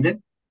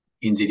standard,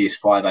 NZS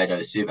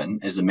 5807,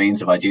 as a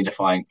means of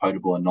identifying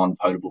potable and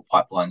non-potable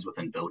pipelines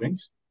within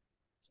buildings.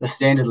 The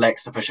standard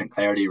lacks sufficient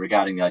clarity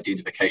regarding the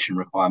identification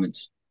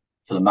requirements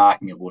for the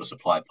marking of water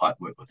supply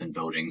pipework within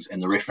buildings,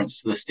 and the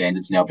reference to the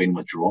standard's now been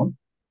withdrawn.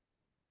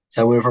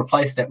 So we've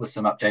replaced that with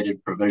some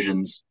updated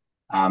provisions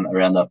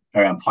around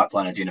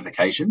pipeline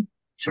identification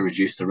to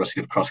reduce the risk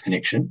of cross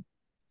connection.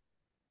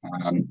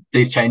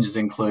 These changes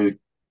include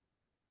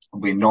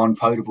where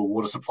non-potable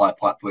water supply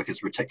pipework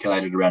is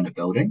reticulated around a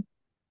building,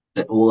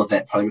 that all of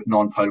that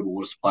non-potable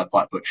water supply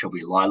pipework shall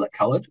be lilac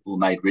coloured or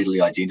made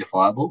readily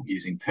identifiable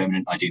using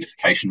permanent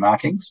identification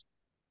markings.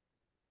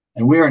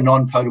 And where a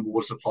non-potable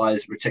water supply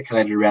is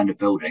reticulated around a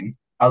building,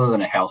 other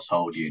than a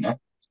household unit,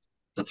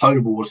 the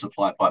potable water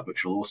supply pipework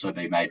shall also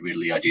be made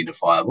readily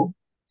identifiable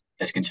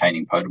as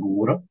containing potable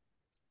water.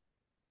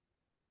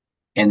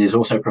 And there's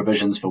also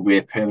provisions for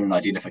where permanent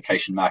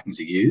identification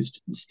markings are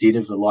used instead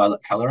of the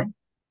lilac colouring,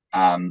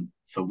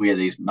 for where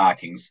these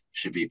markings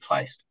should be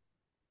placed.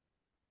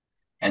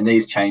 And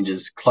these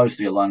changes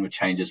closely align with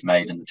changes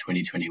made in the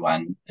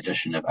 2021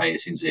 edition of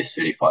ASNZ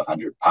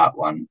 3500 Part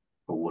 1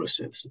 for water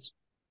services.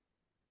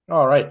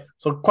 All right.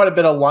 So quite a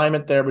bit of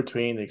alignment there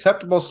between the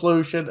acceptable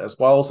solution as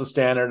well as the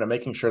standard and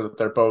making sure that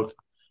they're both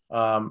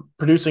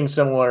producing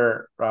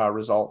similar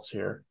results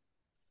here.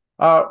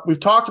 We've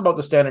talked about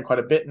the standard quite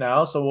a bit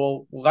now,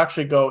 so we'll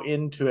actually go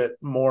into it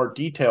more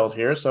detailed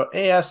here. So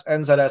AS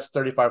NZS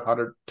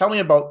 3500, tell me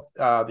about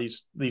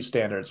these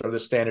standards or the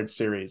standard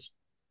series.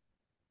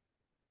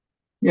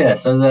 Yeah,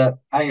 so the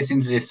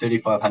ASNZS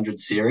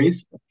 3500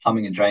 series of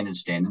plumbing and drainage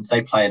standards,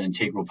 they play an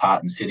integral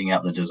part in setting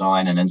out the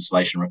design and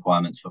installation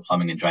requirements for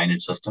plumbing and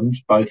drainage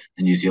systems, both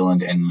in New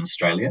Zealand and in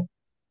Australia.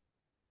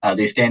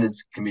 These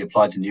standards can be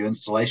applied to new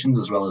installations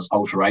as well as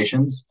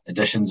alterations,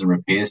 additions and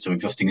repairs to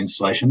existing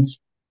installations.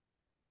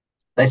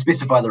 They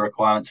specify the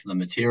requirements for the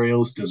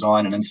materials,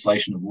 design and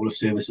installation of water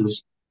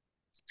services,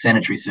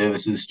 sanitary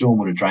services,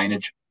 stormwater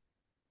drainage,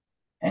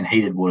 and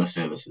heated water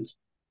services.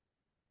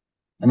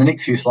 In the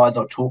next few slides,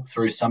 I'll talk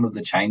through some of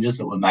the changes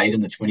that were made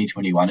in the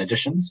 2021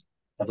 editions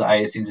of the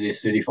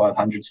ASNZS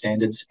 3500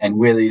 standards and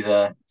where these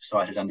are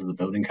cited under the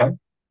building code.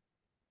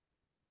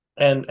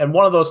 And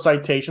one of those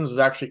citations is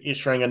actually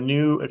issuing a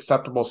new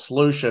acceptable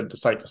solution to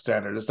cite the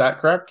standard. Is that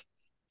correct?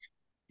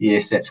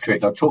 Yes, that's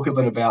correct. I'll talk a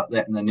bit about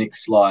that in the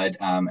next slide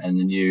and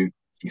the new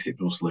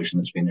acceptable solution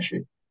that's been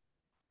issued.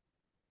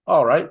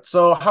 All right.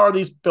 So how are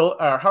these built?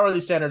 How are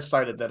these standards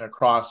cited then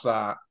across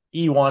E1,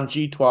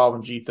 G12,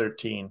 and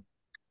G13?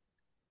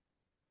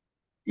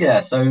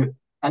 Yeah, so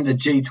under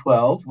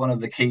G12, one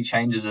of the key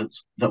changes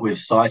that we've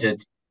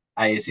cited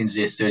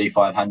ASNZS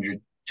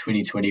 3500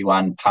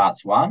 2021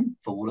 Parts 1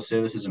 for water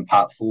services and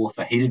Part 4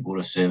 for heated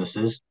water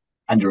services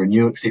under a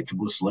new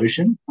acceptable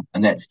solution,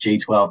 and that's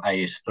G12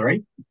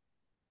 AS3.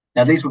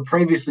 Now, these were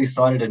previously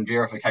cited in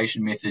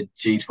verification method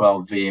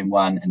G12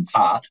 VM1 and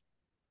Part.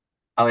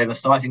 However,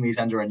 citing these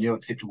under a new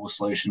acceptable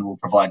solution will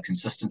provide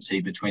consistency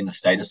between the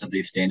status of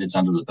these standards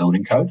under the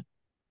building code.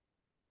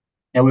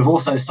 Now, we've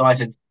also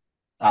cited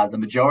the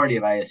majority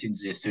of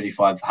ASNZS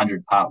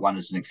 3500 Part 1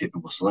 as an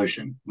acceptable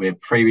solution, where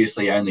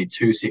previously only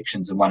 2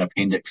 sections and 1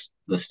 appendix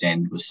of the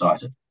standard was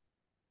cited.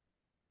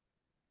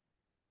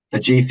 For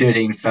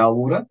G13 foul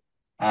water,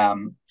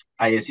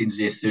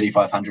 ASNZS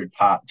 3500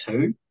 Part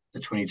 2, the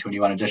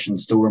 2021 edition,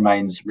 still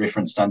remains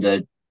referenced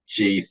under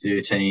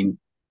G13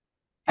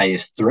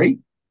 AS3,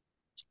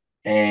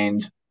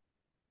 and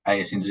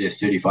ASNZS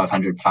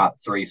 3500 Part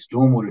 3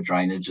 stormwater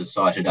drainage is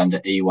cited under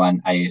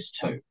E1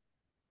 AS2.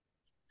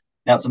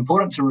 Now, it's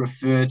important to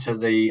refer to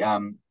the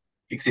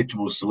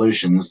acceptable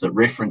solutions that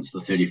reference the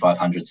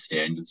 3500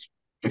 standards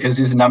because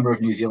there's a number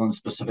of New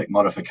Zealand-specific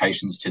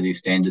modifications to these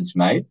standards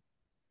made,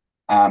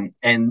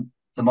 and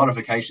the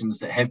modifications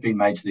that have been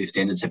made to these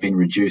standards have been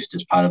reduced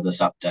as part of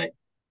this update,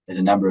 as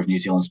a number of New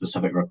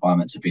Zealand-specific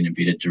requirements have been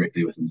embedded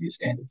directly within these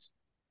standards.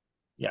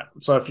 Yeah,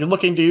 so if you're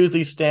looking to use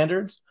these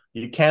standards,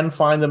 you can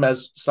find them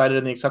as cited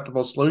in the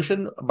acceptable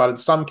solution, but in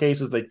some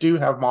cases they do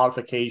have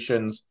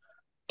modifications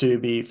to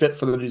be fit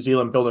for the New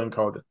Zealand Building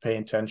Code that pay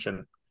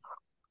attention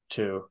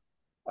to.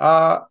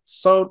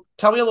 So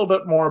tell me a little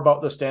bit more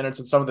about the standards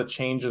and some of the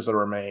changes that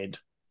were made.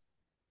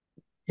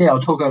 Yeah,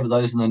 I'll talk over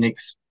those in the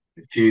next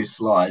few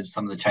slides,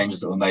 some of the changes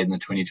that were made in the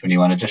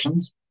 2021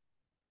 editions.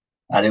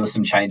 There were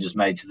some changes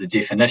made to the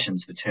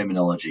definitions for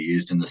terminology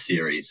used in the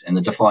series, and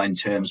the defined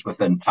terms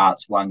within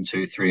parts 1,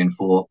 2, 3, and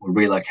 4 were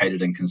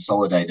relocated and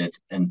consolidated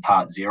in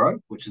part 0,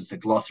 which is the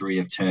glossary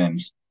of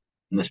terms.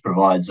 And this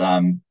provides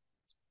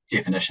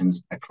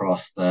definitions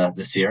across the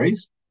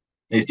series.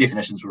 These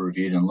definitions were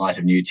reviewed in light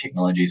of new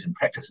technologies and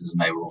practices, and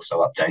they were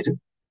also updated.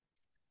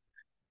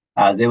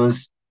 There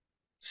was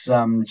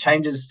some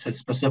changes to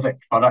specific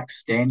product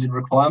standard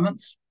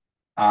requirements.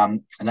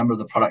 A number of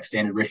the product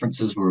standard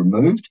references were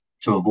removed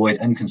to avoid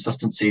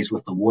inconsistencies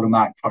with the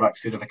Watermark product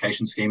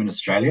certification scheme in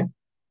Australia.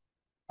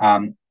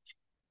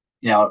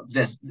 Now,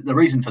 the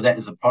reason for that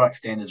is the product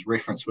standards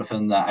referenced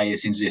within the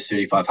AS/NZS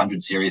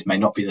 3500 series may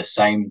not be the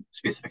same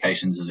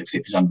specifications as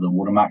accepted under the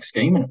Watermark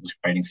scheme, and it was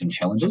creating some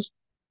challenges.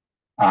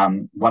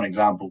 One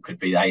example could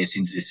be the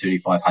AS/NZS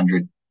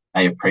 3500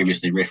 may have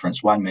previously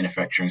referenced one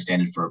manufacturing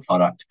standard for a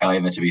product.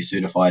 However, to be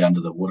certified under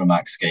the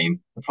Watermark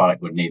scheme, the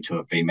product would need to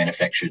have been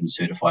manufactured and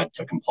certified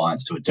for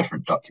compliance to a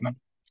different document.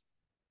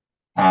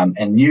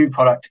 And new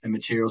product and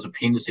materials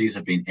appendices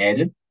have been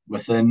added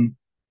within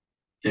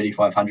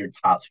 3500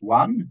 parts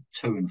 1,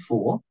 2, and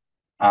 4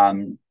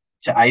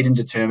 to aid in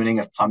determining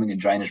if plumbing and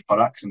drainage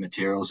products and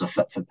materials are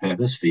fit for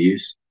purpose for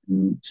use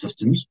in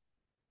systems.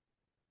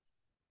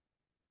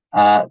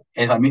 As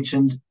I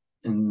mentioned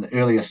in the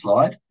earlier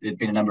slide, there'd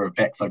been a number of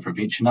backflow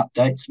prevention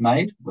updates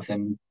made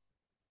within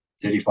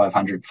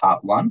 3500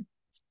 part 1,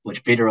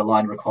 which better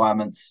align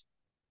requirements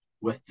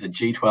with the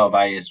G12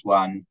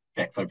 AS1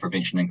 backflow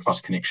prevention and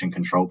cross-connection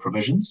control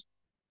provisions.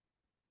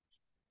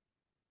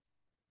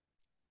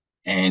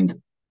 And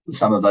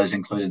some of those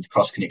included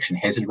cross-connection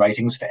hazard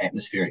ratings for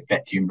atmospheric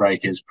vacuum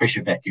breakers,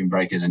 pressure vacuum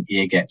breakers, and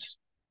air gaps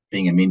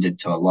being amended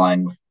to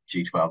align with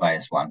G12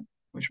 AS1,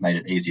 which made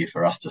it easier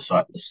for us to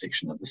cite this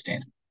section of the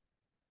standard.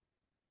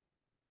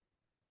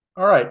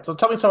 All right, so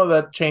tell me some of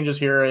the changes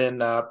here in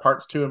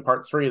parts 2 and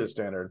part 3 of the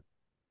standard.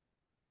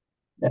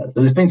 Yeah, so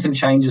there's been some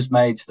changes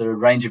made to the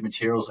range of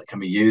materials that can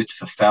be used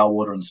for foul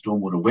water and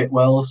stormwater wet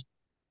wells.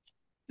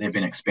 They've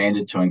been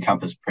expanded to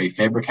encompass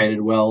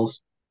prefabricated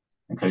wells,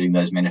 including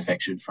those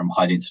manufactured from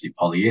high-density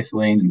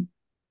polyethylene and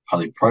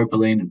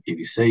polypropylene and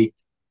PVC.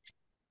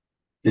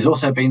 There's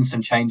also been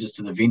some changes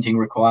to the venting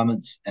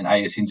requirements in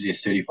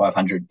AS/NZS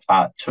 3500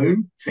 Part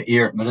 2 for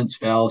air admittance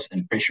valves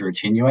and pressure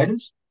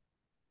attenuators.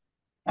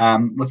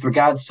 With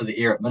regards to the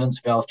air admittance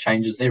valve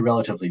changes, they're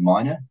relatively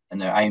minor and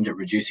they're aimed at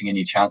reducing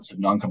any chance of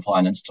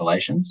non-compliant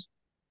installations.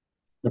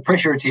 The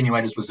pressure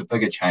attenuators was a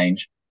bigger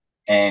change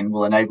and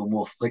will enable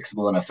more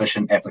flexible and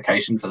efficient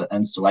application for the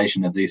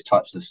installation of these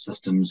types of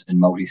systems in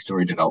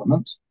multi-story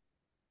developments.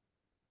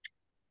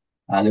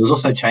 There was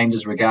also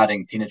changes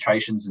regarding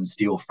penetrations in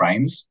steel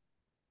frames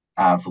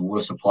for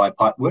water supply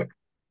pipework.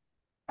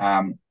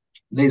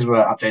 These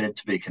were updated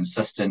to be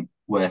consistent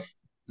with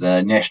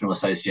the National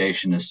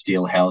Association of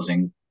Steel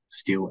Housing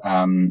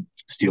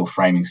steel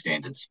framing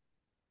standards.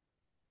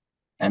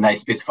 And they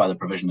specify the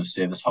provision of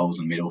service holes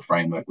and metal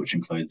framework, which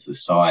includes the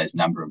size,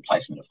 number, and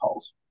placement of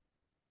holes.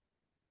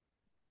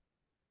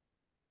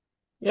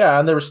 Yeah,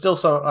 and there were still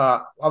some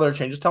other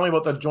changes. Tell me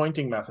about the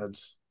jointing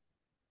methods.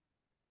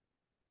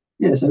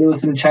 Yeah, so there were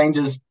some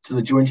changes to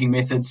the jointing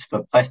methods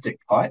for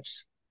plastic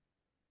pipes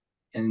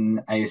in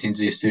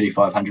AS/NZS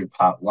 3500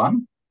 Part 1.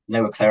 And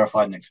they were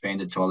clarified and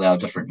expanded to allow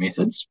different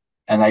methods,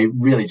 and they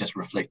really just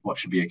reflect what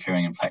should be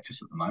occurring in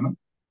practice at the moment.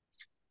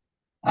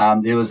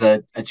 There was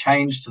a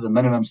change to the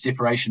minimum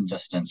separation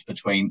distance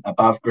between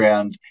above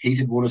ground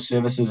heated water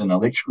services and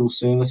electrical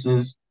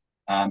services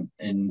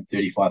in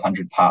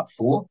 3500 Part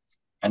 4.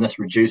 And this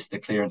reduced the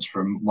clearance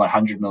from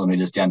 100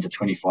 millimetres down to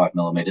 25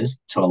 millimetres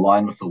to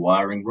align with the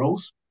wiring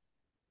rules.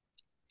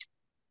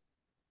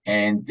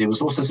 And there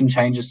was also some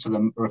changes to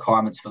the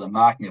requirements for the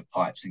marking of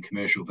pipes in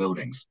commercial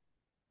buildings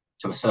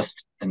to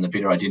assist in the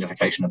better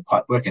identification of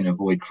pipework and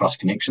avoid cross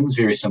connections,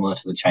 very similar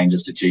to the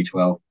changes to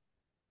G12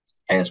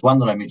 AS1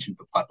 that I mentioned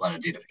for pipeline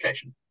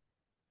identification.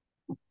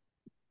 And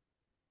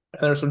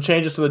there are some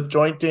changes to the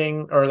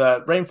jointing or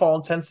the rainfall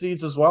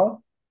intensities as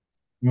well?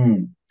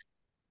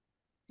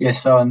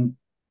 Yes, so in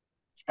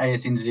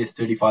AS/NZS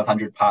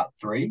 3500 Part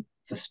 3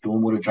 for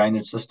stormwater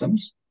drainage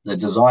systems, the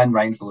design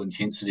rainfall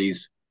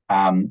intensities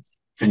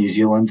for New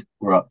Zealand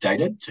were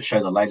updated to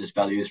show the latest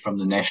values from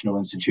the National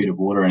Institute of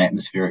Water and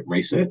Atmospheric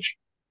Research.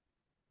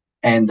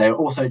 And they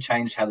also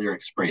changed how they're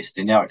expressed.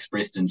 They're now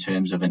expressed in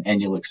terms of an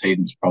annual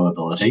exceedance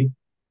probability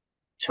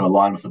to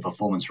align with the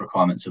performance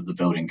requirements of the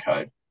building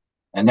code.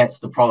 And that's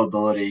the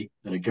probability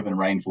that a given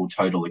rainfall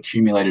total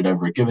accumulated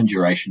over a given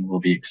duration will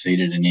be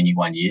exceeded in any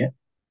 1 year.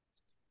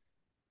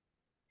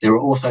 There were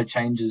also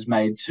changes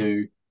made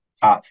to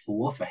Part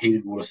 4 for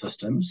heated water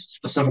systems,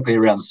 specifically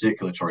around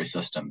circulatory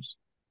systems.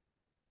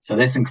 So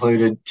this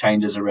included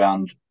changes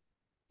around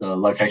the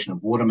location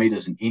of water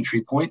meters and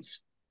entry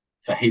points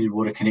for heated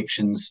water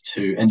connections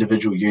to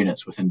individual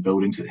units within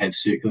buildings that have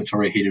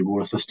circulatory heated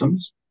water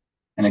systems,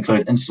 and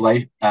include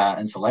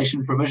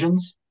insulation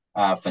provisions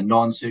for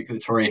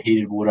non-circulatory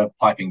heated water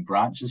piping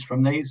branches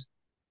from these,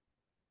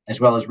 as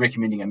well as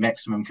recommending a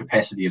maximum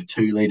capacity of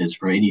 2 litres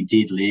for any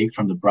dead leg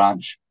from the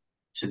branch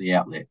to the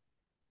outlet.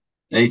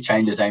 These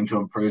changes aim to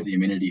improve the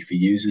amenity for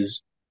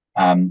users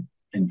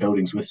in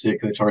buildings with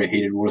circulatory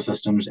heated water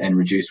systems and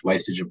reduce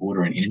wastage of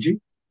water and energy.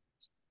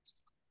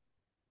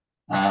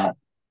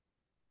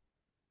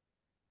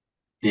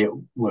 There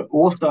were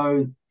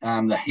also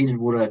the heated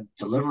water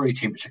delivery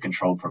temperature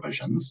control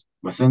provisions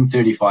within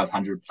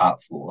 3500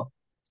 Part 4.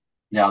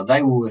 Now,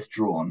 they were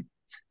withdrawn,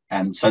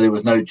 and so there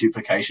was no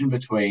duplication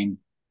between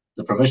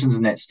the provisions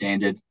in that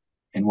standard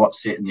and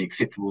what's set in the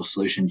acceptable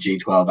solution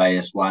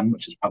G12AS1,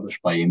 which is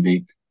published by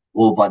MB,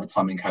 or by the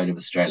Plumbing Code of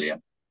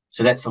Australia.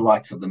 So that's the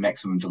likes of the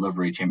maximum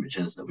delivery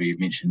temperatures that we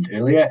mentioned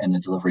earlier and the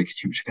delivery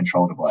temperature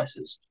control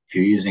devices. If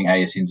you're using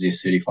ASNZ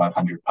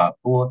 3500 Part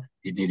 4,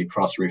 you'd need to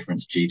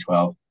cross-reference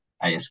G12AS1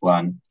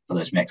 for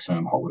those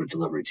maximum hot water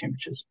delivery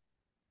temperatures.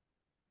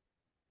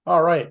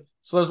 All right.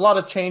 So there's a lot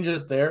of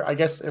changes there. I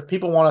guess if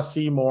people want to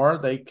see more,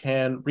 they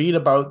can read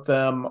about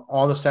them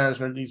on the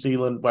Standards New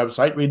Zealand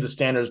website, read the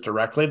standards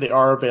directly. They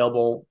are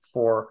available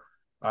for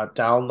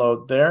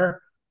download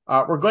there.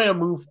 We're going to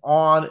move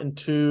on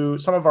into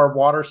some of our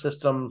water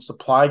system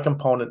supply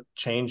component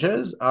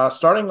changes,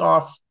 starting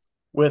off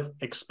with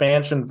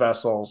expansion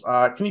vessels.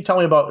 Can you tell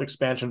me about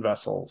expansion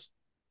vessels?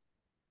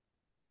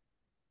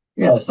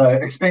 Yeah, so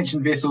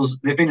expansion vessels,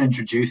 they've been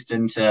introduced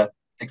into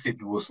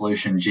acceptable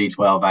solution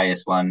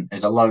G12AS1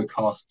 as a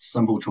low-cost,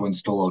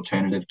 simple-to-install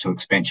alternative to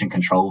expansion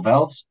control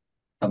valves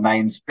for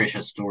mains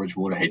pressure storage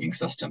water heating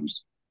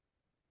systems.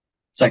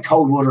 So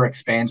cold water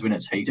expands when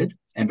it's heated,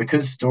 and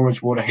because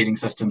storage water heating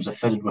systems are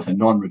fitted with a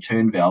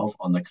non-return valve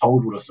on the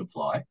cold water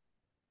supply,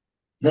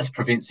 this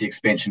prevents the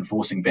expansion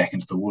forcing back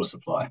into the water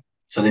supply.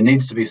 So there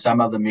needs to be some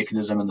other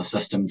mechanism in the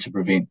system to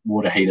prevent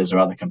water heaters or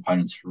other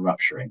components from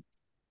rupturing.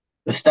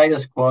 The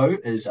status quo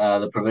is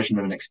the provision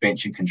of an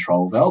expansion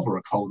control valve or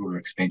a cold water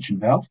expansion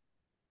valve,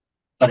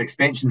 but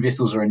expansion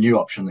vessels are a new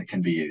option that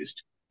can be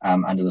used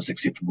under this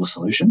acceptable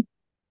solution.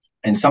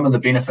 And some of the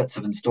benefits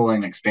of installing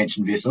an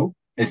expansion vessel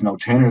as an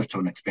alternative to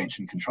an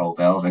expansion control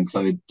valve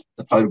include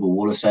the potable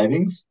water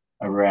savings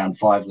of around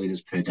 5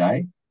 litres per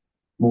day,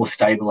 more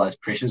stabilised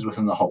pressures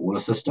within the hot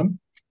water system,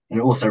 and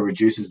it also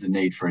reduces the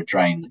need for a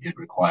drain that you'd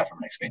require from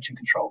an expansion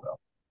control valve.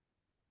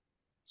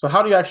 So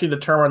how do you actually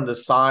determine the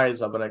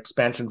size of an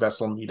expansion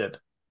vessel needed?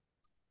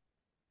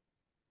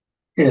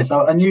 Yeah,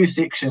 so a new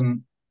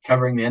section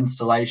covering the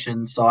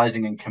installation,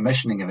 sizing, and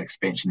commissioning of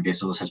expansion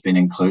vessels has been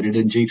included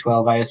in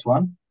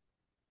G12AS1.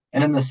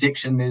 And in this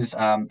section, there's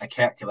a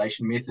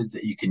calculation method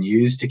that you can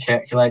use to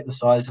calculate the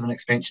size of an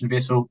expansion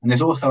vessel. And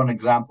there's also an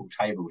example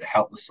table to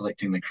help with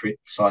selecting the correct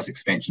size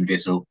expansion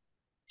vessel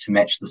to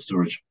match the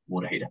storage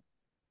water heater.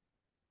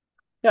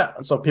 Yeah,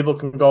 so people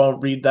can go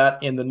and read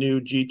that in the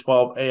new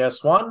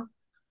G12AS1.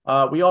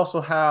 We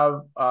also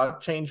have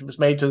changes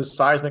made to the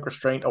seismic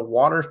restraint of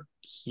water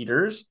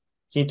heaters.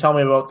 Can you tell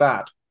me about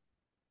that?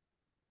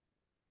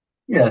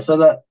 Yeah, so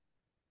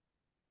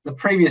the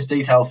previous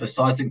detail for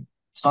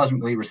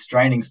seismically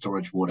restraining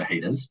storage water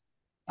heaters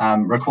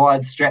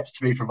required straps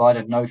to be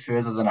provided no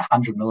further than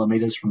 100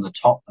 millimeters from the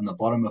top and the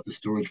bottom of the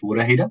storage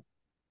water heater.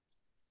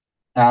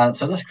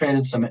 So this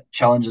created some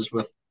challenges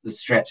with the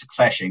straps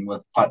clashing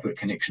with pipework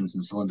connections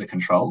and cylinder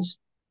controls.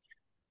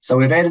 So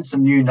we've added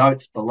some new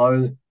notes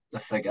below the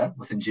figure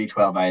within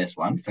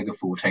G12AS1, figure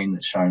 14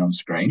 that's shown on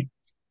screen,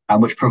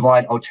 which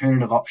provide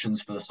alternative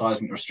options for the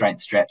seismic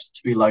restraint straps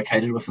to be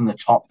located within the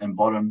top and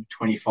bottom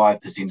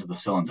 25% of the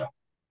cylinder.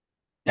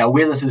 Now,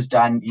 where this is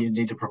done, you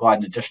need to provide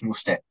an additional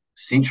strap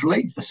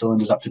centrally for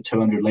cylinders up to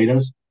 200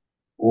 litres,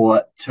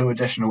 or 2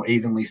 additional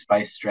evenly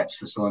spaced straps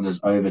for cylinders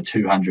over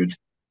 200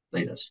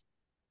 litres.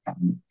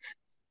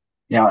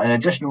 Now, an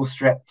additional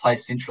strap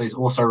placed centrally is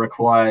also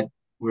required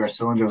where a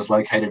cylinder is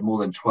located more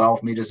than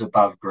 12 metres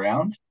above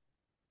ground,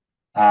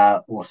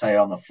 or say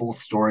on the 4th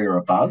story or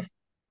above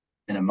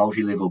in a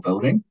multi-level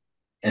building,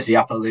 as the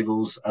upper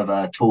levels of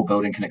a tall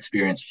building can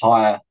experience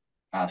higher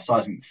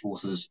seismic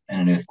forces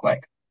in an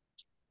earthquake.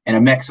 And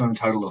a maximum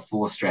total of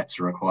 4 straps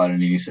are required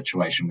in any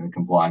situation when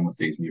complying with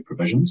these new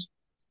provisions.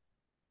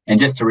 And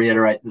just to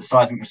reiterate, the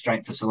seismic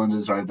restraint for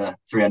cylinders over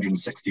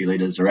 360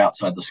 litres are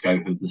outside the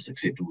scope of this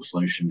acceptable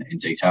solution in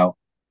detail,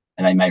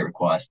 and they may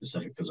require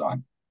specific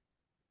design.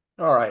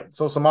 All right,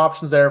 so some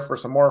options there for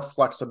some more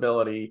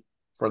flexibility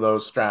for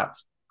those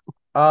straps.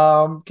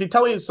 Can you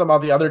tell me some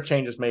of the other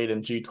changes made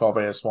in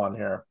G12AS1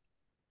 here?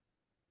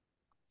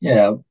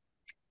 Yeah,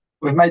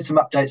 we've made some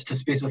updates to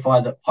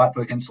specify that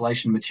pipework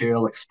insulation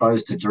material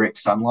exposed to direct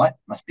sunlight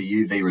must be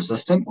UV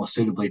resistant or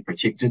suitably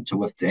protected to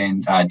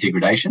withstand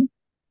degradation.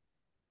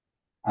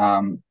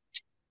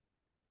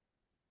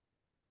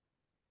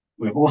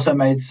 We've also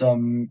made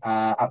some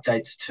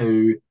updates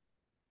to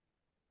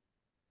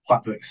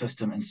pipework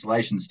system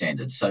installation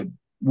standards. So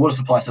water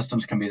supply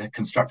systems can be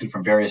constructed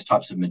from various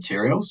types of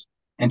materials.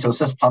 And to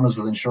assist plumbers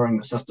with ensuring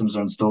that systems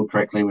are installed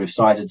correctly, we've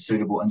cited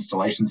suitable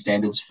installation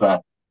standards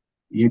for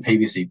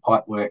UPVC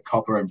pipework,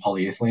 copper and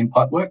polyethylene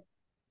pipework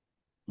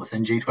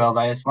within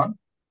G12AS1.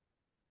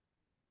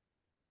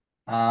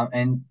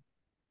 And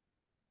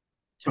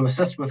to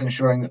assist with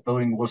ensuring that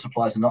building water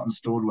supplies are not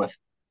installed with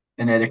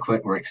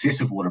inadequate or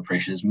excessive water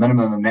pressures,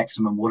 minimum and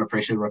maximum water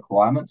pressure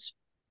requirements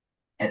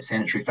at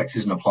sanitary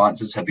fixtures and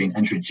appliances have been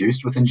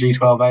introduced within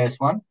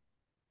G12AS1.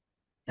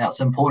 Now,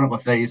 it's important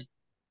with these,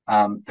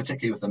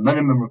 particularly with the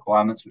minimum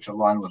requirements, which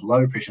align with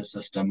low pressure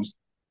systems,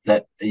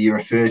 that you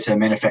refer to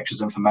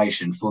manufacturer's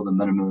information for the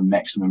minimum and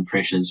maximum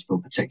pressures for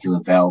particular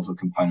valves or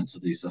components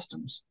of these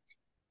systems.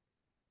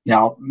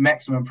 Now,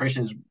 maximum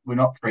pressures were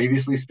not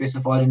previously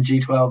specified in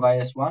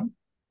G12AS1,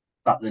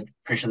 but the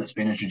pressure that's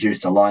been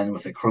introduced aligns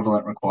with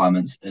equivalent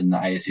requirements in the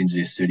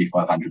AS/NZS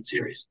 3500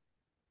 series.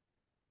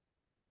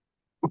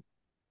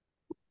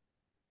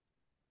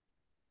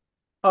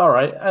 All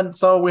right, and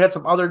so we had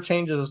some other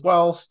changes as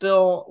well.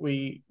 Still,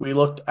 we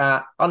looked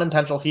at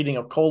unintentional heating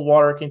of cold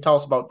water. Can you tell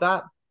us about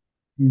that?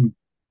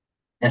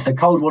 Yeah, so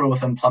cold water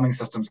within plumbing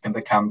systems can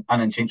become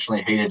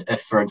unintentionally heated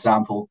if, for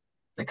example,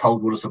 the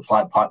cold water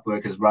supply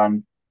pipework is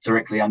run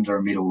directly under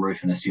a metal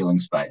roof in a ceiling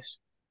space.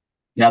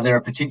 Now, there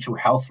are potential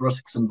health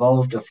risks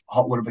involved if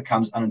hot water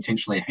becomes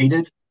unintentionally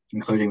heated,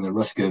 including the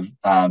risk of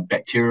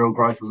bacterial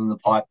growth within the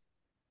pipe,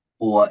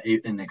 or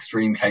in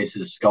extreme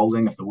cases,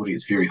 scalding if the water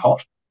gets very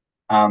hot.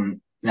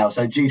 Now,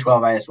 so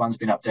G12AS1 has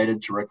been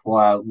updated to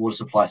require water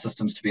supply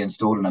systems to be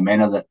installed in a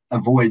manner that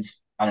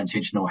avoids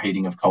unintentional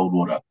heating of cold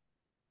water.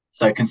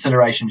 So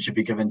consideration should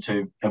be given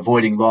to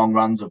avoiding long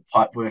runs of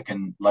pipework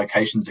in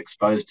locations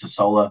exposed to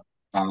solar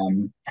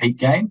heat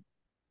gain,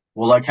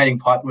 or locating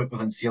pipework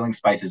within ceiling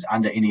spaces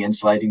under any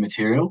insulating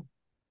material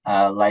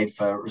laid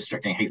for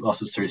restricting heat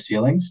losses through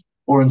ceilings,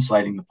 or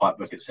insulating the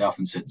pipework itself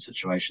in certain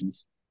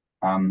situations.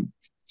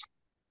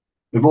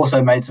 We've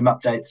also made some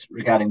updates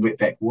regarding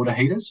wetback water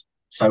heaters.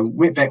 So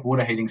wetback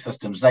water heating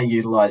systems, they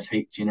utilise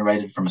heat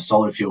generated from a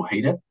solid fuel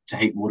heater to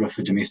heat water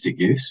for domestic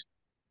use.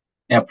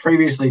 Now,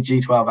 previously,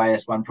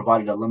 G12AS1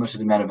 provided a limited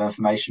amount of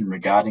information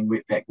regarding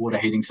wetback water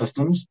heating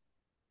systems,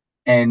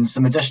 and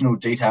some additional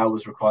detail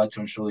was required to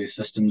ensure these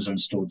systems are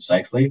installed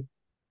safely.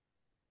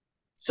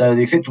 So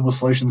the acceptable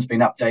solution has been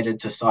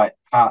updated to cite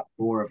Part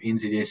 4 of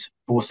NZS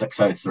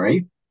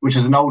 4603, which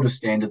is an older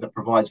standard that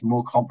provides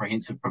more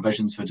comprehensive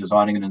provisions for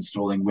designing and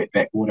installing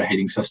wetback water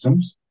heating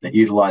systems that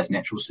utilise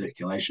natural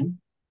circulation.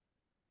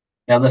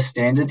 Now, this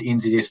standard,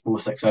 NZS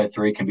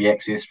 4603, can be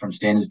accessed from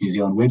Standards New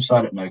Zealand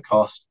website at no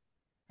cost,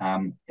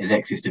 as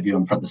access to view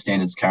and print the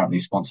standards currently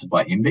sponsored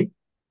by MB.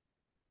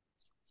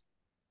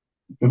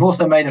 We've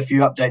also made a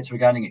few updates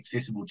regarding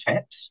accessible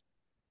taps.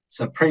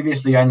 So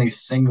previously only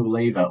single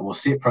lever or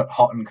separate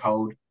hot and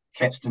cold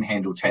capstan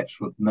handle taps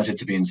were permitted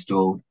to be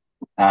installed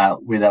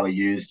where they were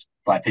used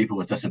by people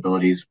with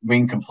disabilities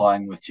when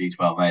complying with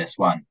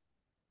G12AS1.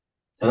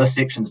 So this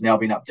section's now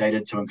been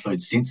updated to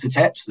include sensor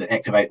taps that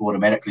activate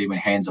automatically when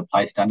hands are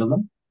placed under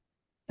them.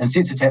 And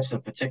sensor taps are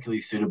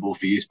particularly suitable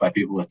for use by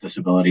people with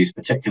disabilities,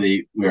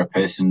 particularly where a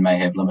person may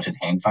have limited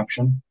hand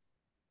function.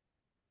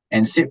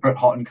 And separate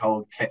hot and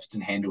cold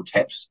capstan handle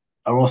taps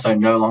are also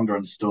no longer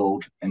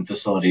installed in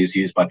facilities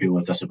used by people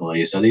with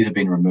disabilities. So these have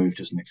been removed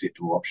as an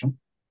acceptable option.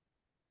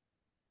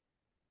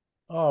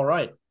 All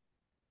right.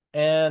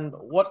 And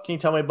what can you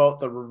tell me about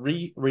the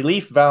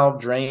relief valve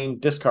drain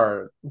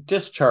discharge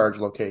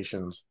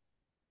locations?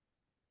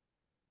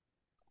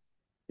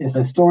 Yeah,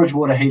 so storage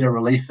water heater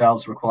relief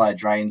valves require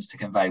drains to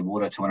convey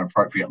water to an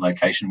appropriate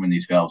location when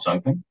these valves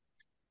open.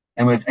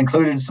 And we've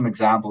included some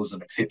examples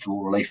of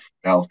acceptable relief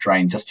valve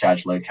drain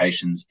discharge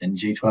locations in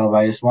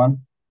G12AS1.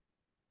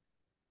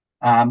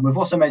 We've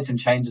also made some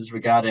changes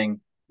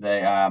regarding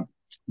the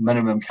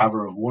minimum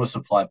cover of water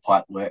supply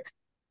pipework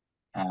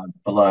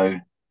below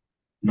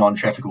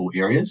non-trafficable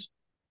areas.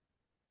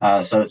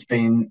 So it's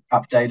been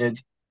updated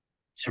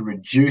to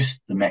reduce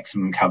the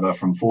maximum cover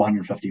from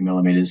 450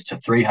 millimetres to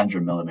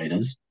 300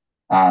 millimetres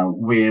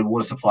where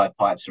water supply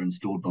pipes are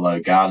installed below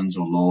gardens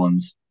or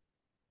lawns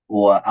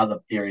or other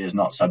areas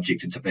not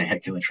subjected to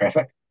vehicular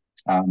traffic.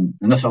 And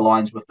this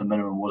aligns with the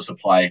minimum water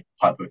supply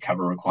pipework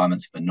cover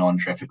requirements for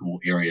non-trafficable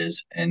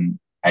areas in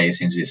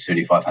AS/NZS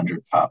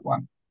 3500 Part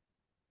 1.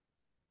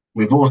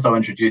 We've also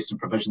introduced some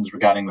provisions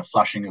regarding the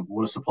flushing of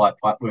water supply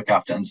pipework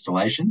after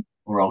installation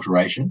or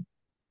alteration.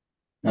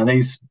 Now,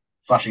 these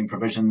flushing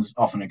provisions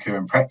often occur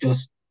in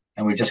practice,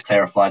 and we've just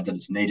clarified that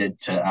it's needed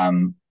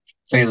to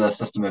clear the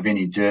system of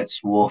any dirt,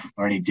 swarf,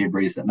 or any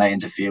debris that may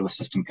interfere with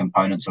system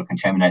components or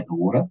contaminate the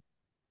water.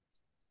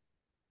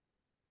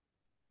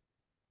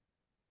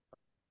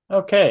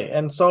 Okay,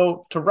 and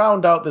so to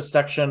round out this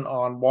section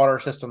on water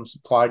system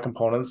supply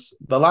components,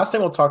 the last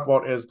thing we'll talk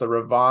about is the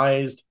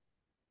revised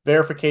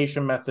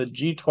verification method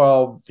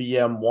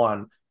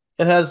G12VM1.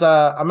 It has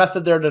a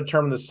method there to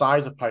determine the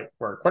size of pipe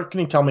work. What can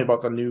you tell me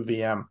about the new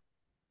VM?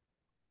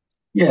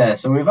 Yeah,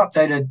 so we've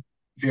updated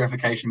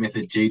verification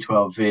method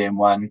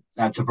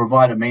G12VM1 to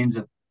provide a means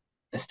of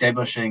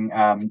establishing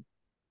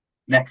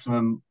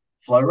maximum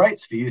flow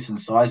rates for use in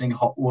sizing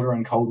hot water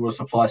and cold water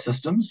supply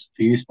systems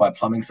for use by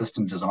plumbing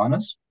system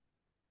designers.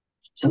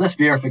 So this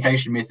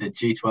verification method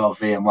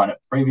G12VM1, it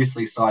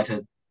previously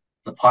cited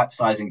the pipe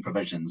sizing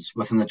provisions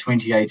within the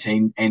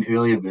 2018 and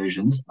earlier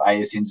versions of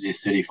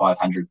AS/NZS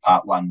 3500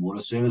 Part 1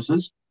 water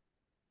services.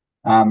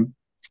 And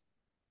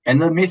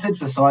the method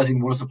for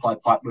sizing water supply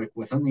pipework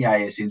within the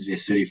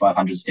AS/NZS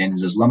 3500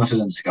 standards is limited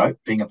in scope,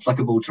 being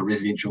applicable to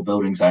residential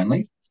buildings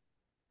only.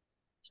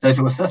 So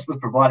to assist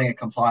with providing a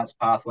compliance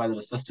pathway that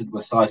assisted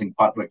with sizing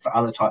pipework for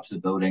other types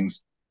of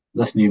buildings,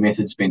 this new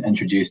method's been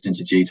introduced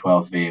into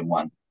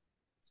G12VM1.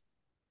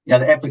 Now,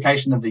 the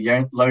application of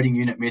the loading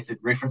unit method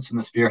referenced in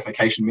this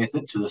verification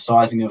method to the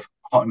sizing of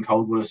hot and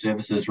cold water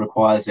services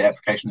requires the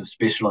application of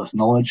specialist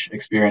knowledge,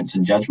 experience,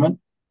 and judgment.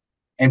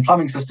 And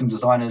plumbing system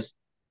designers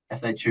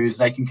If they choose,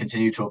 they can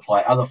continue to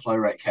apply other flow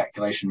rate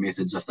calculation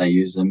methods if they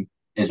use them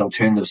as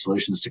alternative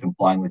solutions to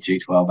complying with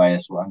G12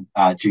 AS1,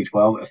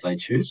 G12 if they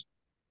choose.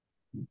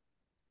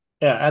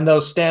 Yeah, and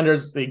those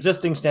standards, the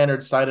existing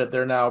standards cited,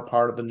 they're now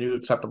part of the new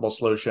acceptable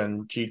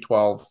solution,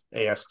 G12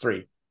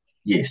 AS3.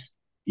 Yes,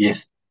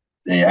 yes.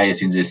 The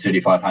ASNZ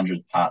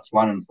 3500 parts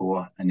 1 and 4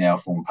 are now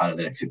form part of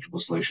that acceptable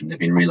solution. They've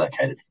been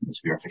relocated from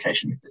this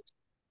verification method.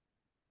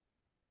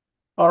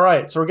 All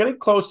right, so we're getting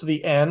close to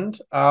the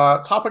end.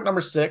 Topic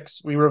number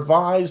 6, we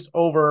revised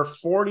over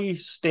 40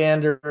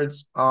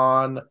 standards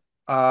on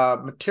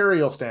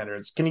material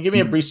standards. Can you give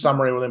me a brief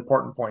summary with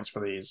important points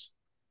for these?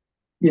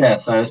 Yeah,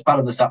 so as part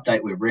of this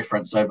update, we've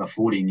referenced over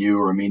 40 new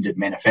or amended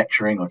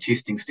manufacturing or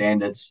testing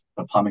standards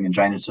for plumbing and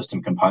drainage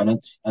system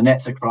components, and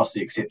that's across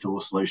the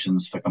acceptable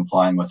solutions for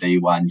complying with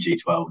E1,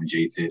 G12, and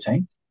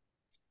G13.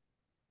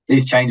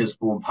 These changes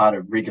form part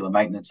of regular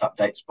maintenance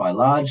updates by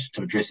Large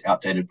to address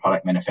outdated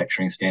product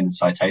manufacturing standard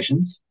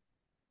citations.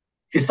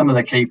 Here's some of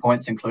the key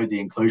points include the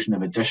inclusion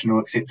of additional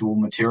acceptable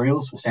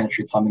materials for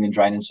sanitary plumbing and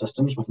drainage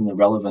systems within the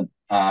relevant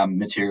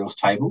materials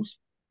tables.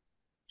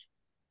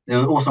 It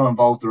also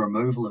involved the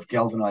removal of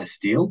galvanized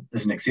steel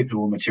as an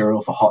acceptable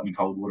material for hot and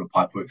cold water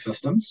pipework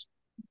systems.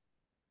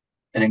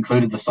 It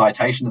included the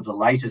citation of the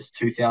latest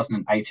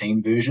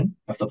 2018 version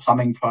of the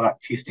plumbing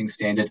product testing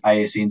standard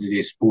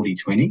ASNZS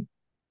 4020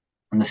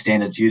 and the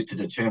standards used to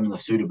determine the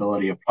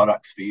suitability of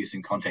products for use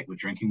in contact with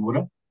drinking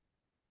water.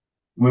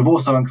 We've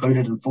also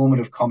included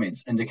informative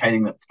comments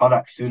indicating that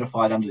products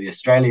certified under the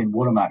Australian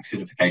Watermark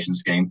Certification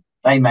Scheme,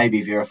 they may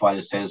be verified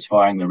as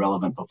satisfying the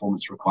relevant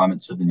performance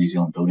requirements of the New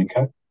Zealand Building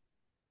Code.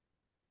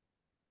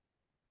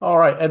 All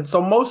right, and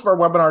so most of our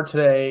webinar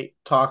today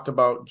talked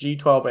about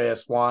G12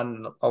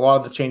 AS1, a lot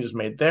of the changes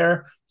made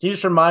there. Can you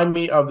just remind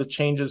me of the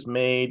changes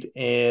made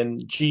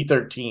in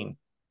G13?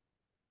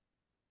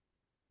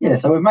 Yeah,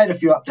 so we've made a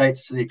few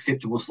updates to the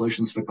acceptable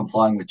solutions for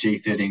complying with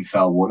G13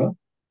 foul water.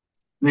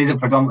 These are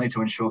predominantly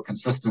to ensure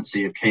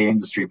consistency of key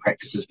industry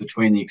practices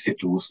between the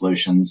acceptable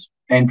solutions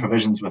and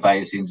provisions with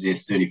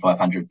ASNZS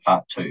 3500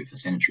 Part 2 for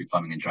sanitary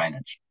plumbing and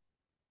drainage.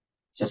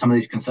 So some of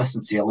these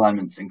consistency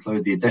alignments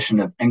include the addition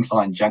of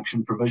inclined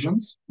junction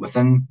provisions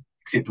within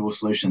acceptable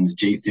solutions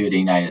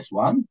G13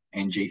 AS1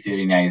 and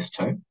G13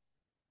 AS2.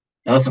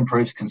 Now this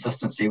improves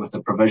consistency with the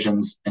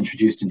provisions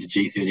introduced into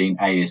G13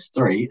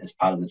 AS3 as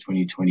part of the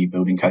 2020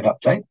 Building Code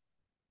update.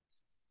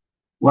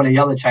 One of the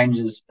other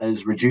changes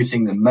is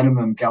reducing the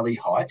minimum gully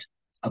height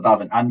above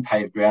an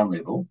unpaved ground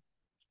level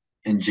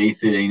in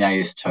G13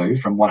 AS2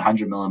 from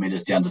 100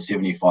 millimetres down to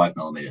 75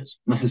 millimetres.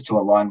 This is to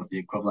align with the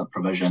equivalent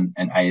provision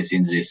in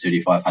ASNZS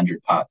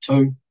 3500 Part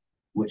 2,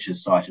 which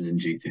is cited in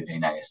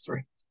G13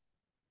 AS3.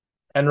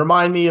 And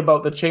remind me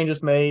about the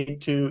changes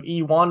made to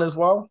E1 as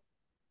well?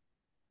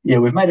 Yeah,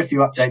 we've made a few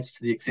updates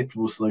to the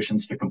acceptable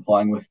solutions for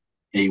complying with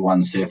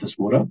E1 surface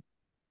water.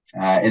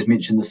 As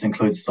mentioned, this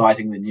includes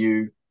citing the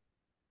new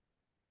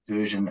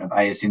version of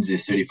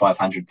ASNZS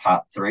 3500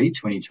 Part 3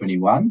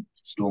 2021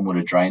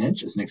 stormwater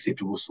drainage as an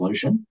acceptable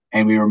solution,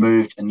 and we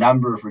removed a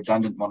number of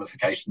redundant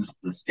modifications to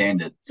the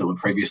standard that were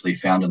previously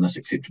found in this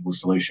acceptable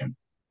solution,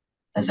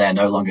 as they are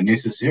no longer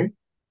necessary.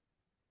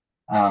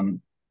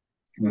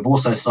 We've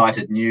also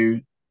cited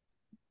new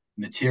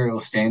material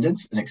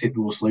standards, an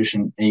acceptable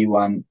solution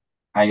E1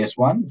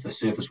 AS1 for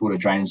surface water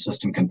drainage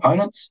system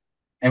components,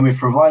 and we've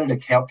provided a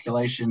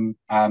calculation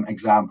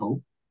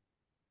example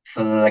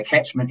for the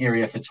catchment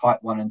area for type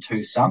 1 and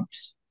 2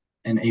 sumps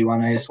in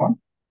E1 AS1.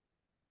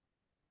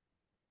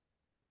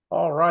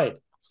 All right.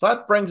 So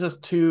that brings us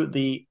to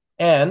the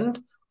end.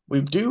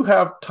 We do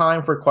have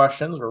time for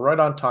questions. We're right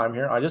on time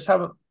here. I just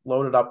haven't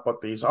loaded up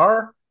what these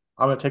are.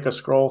 I'm going to take a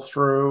scroll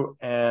through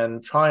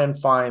and try and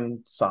find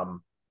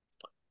some.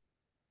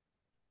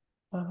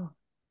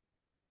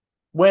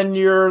 When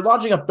you're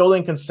lodging a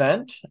building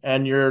consent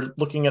and you're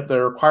looking at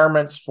the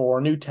requirements for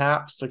new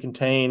taps to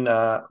contain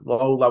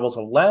low levels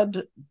of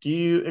lead, do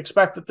you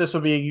expect that this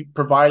would be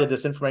provided,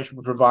 this information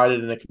would be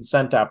provided in a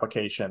consent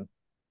application,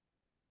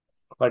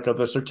 like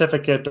the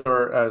certificate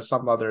or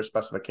some other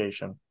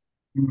specification?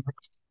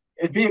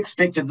 It'd be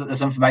expected that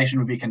this information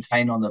would be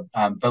contained on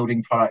the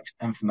building product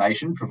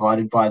information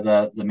provided by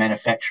the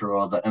manufacturer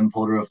or the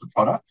importer of the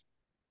product.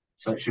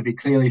 So it should be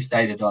clearly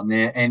stated on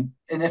there. And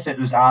if it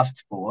was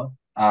asked for,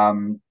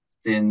 then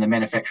the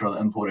manufacturer or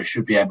the importer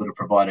should be able to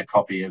provide a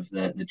copy of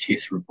the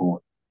test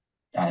report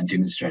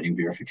demonstrating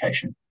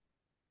verification.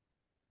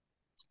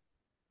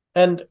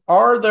 And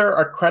are there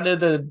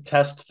accredited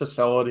test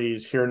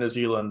facilities here in New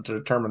Zealand to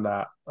determine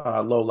that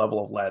low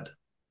level of lead?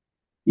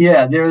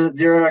 Yeah,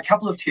 there are a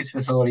couple of test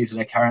facilities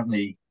that are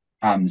currently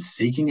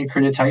seeking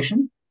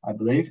accreditation, I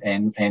believe,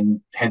 and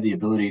have the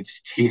ability to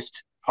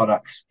test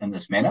products in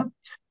this manner.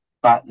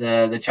 But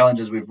the challenge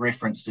is we've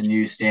referenced a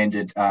new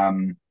standard, a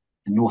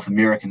North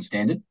American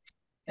standard,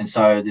 and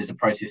so there's a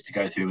process to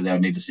go through where they'll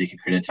need to seek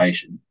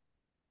accreditation.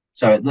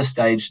 So at this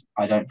stage,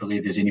 I don't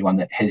believe there's anyone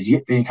that has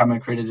yet become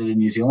accredited in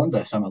New Zealand,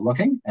 though some are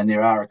looking, and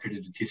there are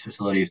accredited test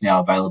facilities now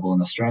available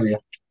in Australia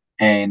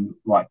and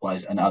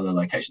likewise in other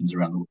locations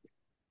around the world.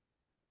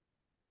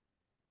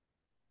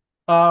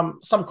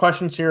 Some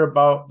questions here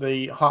about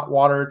the hot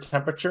water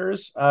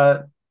temperatures.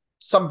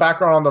 Some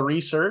background on the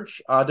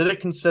research. Did it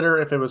consider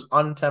if it was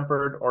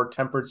untempered or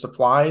tempered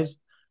supplies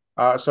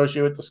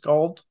associated with the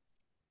scald?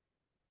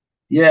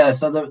 Yeah,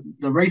 so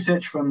the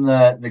research from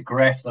the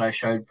graph that I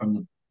showed from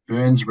the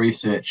Burns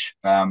Research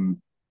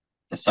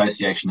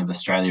Association of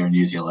Australia and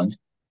New Zealand,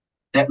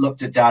 that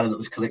looked at data that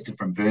was collected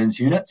from Burns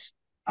units.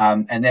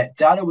 And that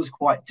data was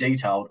quite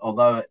detailed,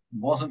 although it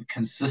wasn't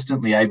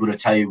consistently able to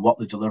tell you what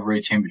the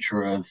delivery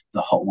temperature of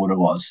the hot water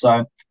was.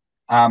 So,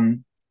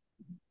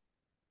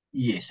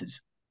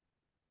 yes,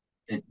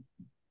 it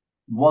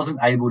wasn't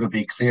able to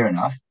be clear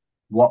enough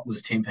what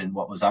was tempered and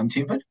what was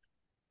untempered,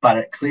 but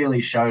it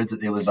clearly showed that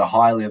there was a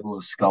high level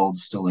of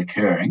scalds still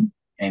occurring,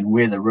 and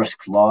where the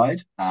risk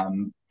lied,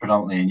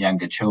 predominantly in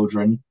younger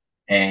children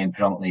and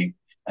predominantly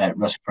at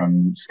risk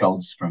from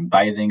scalds from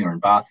bathing or in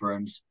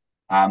bathrooms,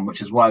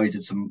 which is why we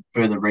did some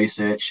further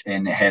research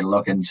and had a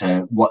look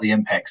into what the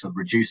impacts of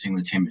reducing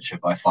the temperature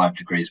by 5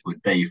 degrees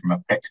would be from a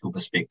practical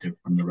perspective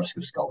from the risk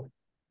of scalding.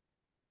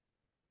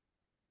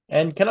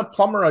 And can a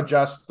plumber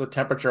adjust the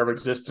temperature of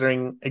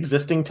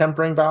existing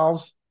tempering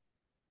valves?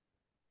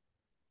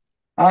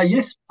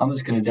 Yes,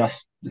 plumbers can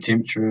adjust the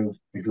temperature of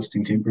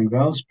existing tempering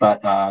valves, but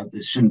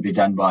it shouldn't be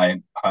done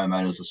by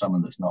homeowners or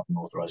someone that's not an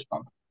authorised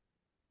plumber.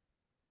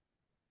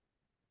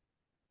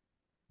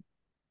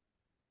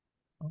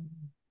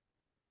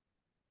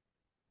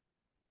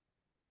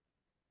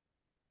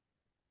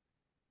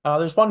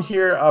 There's one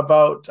here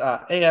about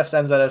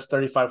ASNZS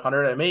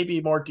 3500. It may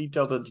be more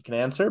detailed than you can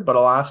answer, but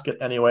I'll ask it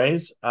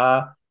anyways.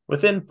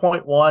 Within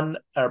point one,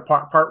 or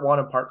part one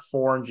and part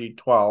four in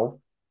G12,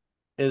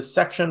 is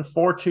section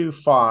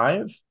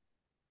 425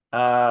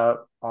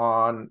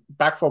 on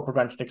backflow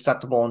prevention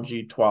acceptable in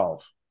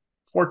G12?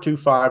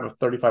 425 of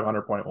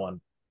 3500.1.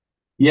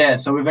 Yeah,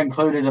 so we've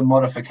included a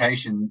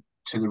modification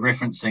to the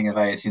referencing of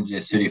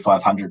ASNZS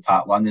 3500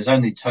 part one. There's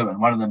only two,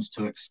 and one of them is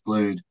to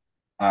exclude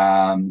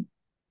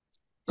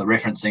the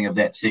referencing of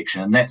that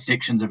section. And that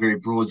section's a very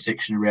broad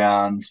section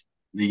around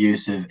the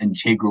use of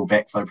integral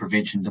backflow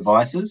prevention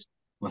devices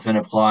within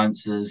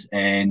appliances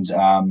and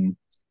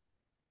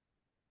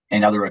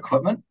other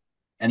equipment.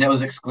 And that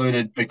was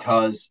excluded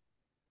because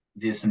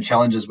there's some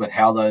challenges with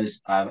how those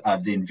are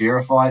then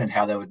verified and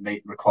how they would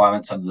meet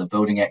requirements under the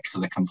Building Act for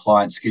the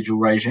compliance schedule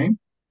regime,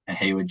 and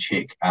he would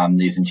check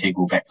these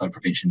integral backflow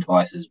prevention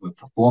devices were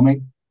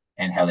performing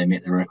and how they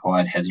met the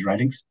required hazard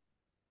ratings.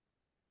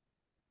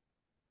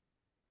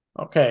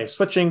 Okay,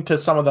 switching to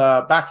some of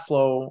the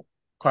backflow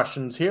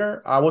questions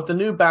here. With the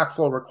new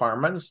backflow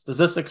requirements, does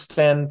this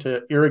extend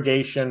to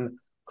irrigation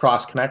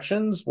cross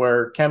connections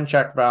where chem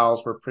check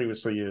valves were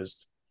previously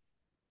used?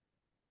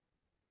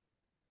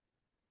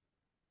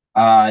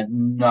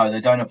 No,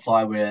 they don't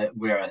apply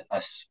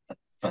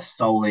for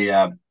solely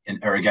an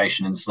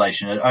irrigation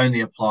installation. It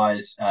only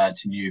applies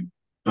to new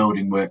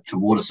building work to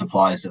water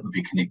supplies that would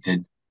be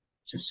connected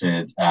to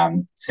serve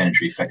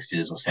sanitary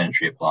fixtures or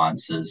sanitary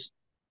appliances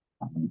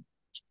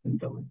in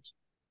buildings.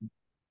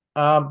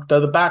 Does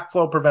the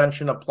backflow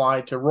prevention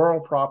apply to rural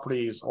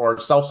properties or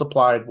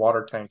self-supplied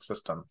water tank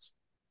systems?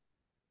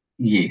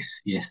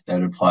 Yes, they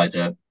would apply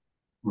to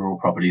rural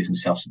properties and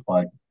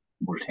self-supplied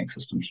water tank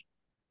systems.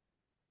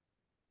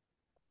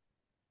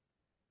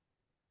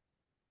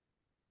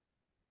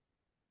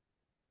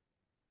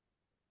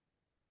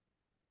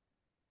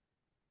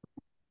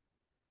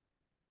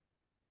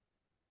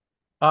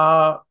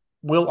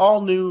 Will all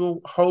new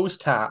hose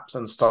taps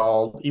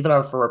installed, even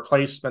if a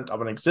replacement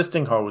of an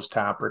existing hose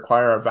tap,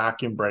 require a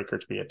vacuum breaker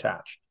to be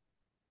attached?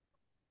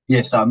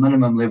 Yes, a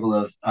minimum level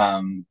of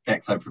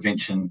backflow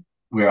prevention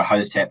where a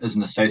hose tap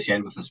isn't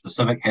associated with a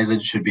specific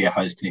hazard should be a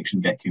hose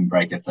connection vacuum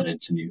breaker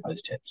fitted to new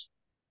hose taps.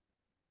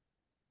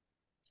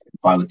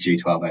 Comply with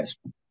G12A.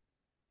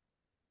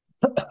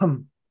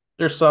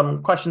 There's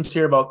some questions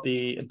here about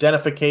the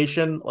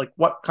identification. Like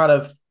what kind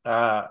of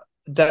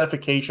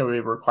identification would be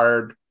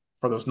required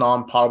for those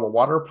non-potable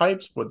water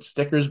pipes? Would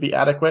stickers be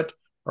adequate,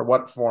 or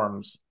what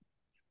forms?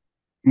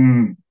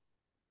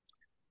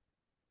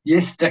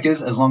 Yes,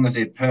 stickers, as long as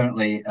they're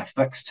permanently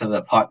affixed to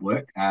the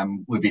pipework,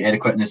 would be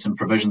adequate. And there's some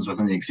provisions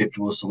within the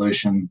acceptable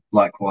solution,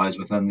 likewise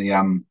within the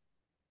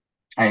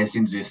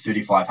ASNZS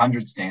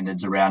 3500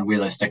 standards around where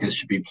those stickers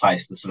should be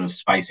placed, the sort of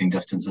spacing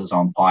distances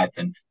on pipe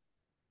and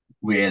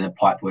where the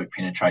pipework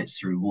penetrates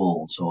through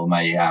walls or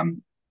may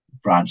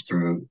branch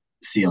through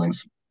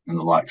ceilings and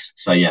the likes.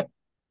 So yeah,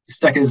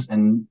 stickers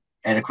in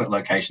adequate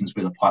locations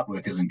where the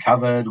pipework isn't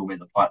covered or where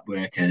the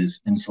pipework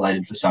is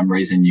insulated for some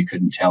reason you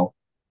couldn't tell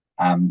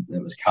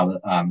that was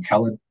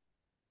coloured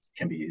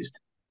can be used.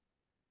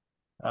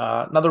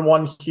 Another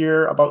one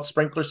here about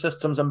sprinkler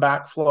systems and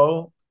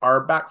backflow.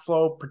 Are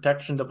backflow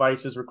protection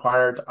devices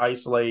required to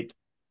isolate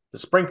the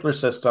sprinkler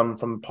system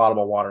from the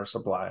potable water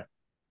supply?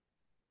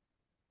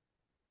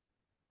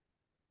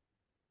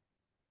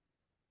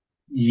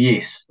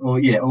 Yes,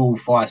 all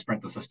fire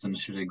sprinkler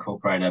systems should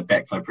incorporate a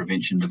backflow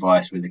prevention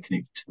device where they're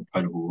connected to the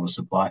potable water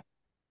supply.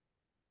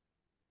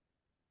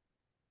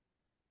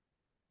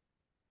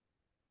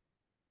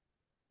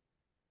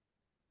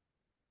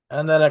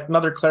 And then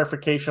another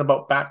clarification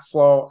about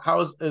backflow.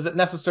 How is it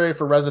necessary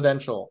for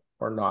residential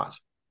or not?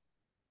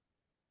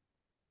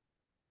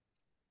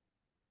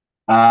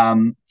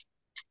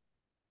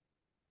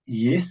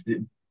 Yes,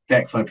 the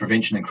backflow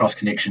prevention and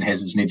cross-connection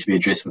hazards need to be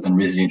addressed within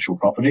residential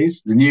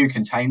properties. The new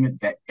containment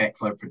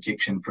backflow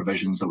protection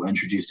provisions that were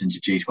introduced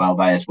into G12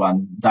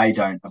 AS1, they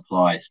don't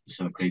apply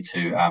specifically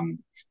to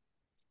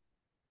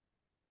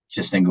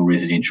single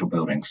residential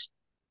buildings.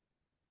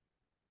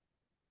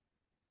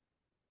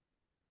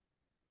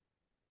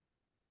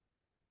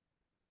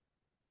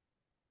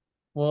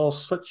 We'll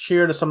switch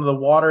here to some of the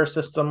water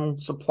system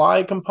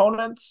supply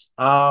components.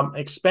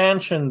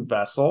 Expansion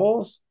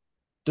vessels,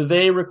 do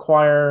they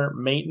require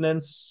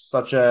maintenance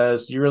such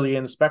as yearly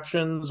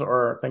inspections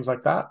or things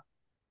like that?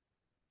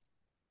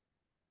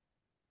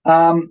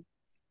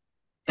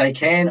 They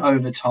can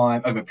over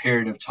a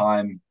period of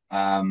time,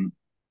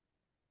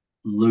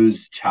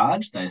 lose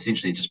charge. They're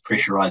essentially just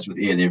pressurized with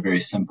air. They're a very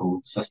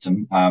simple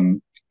system.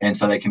 And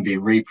so they can be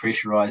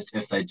repressurized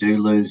if they do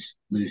lose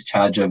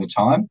charge over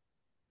time.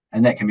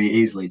 And that can be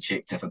easily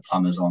checked if a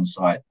plumber's on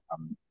site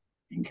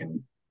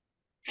and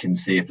can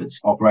see if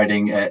it's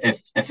operating.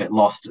 If it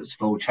lost its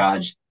full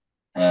charge,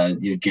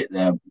 you'd get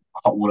the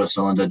hot water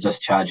cylinder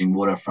discharging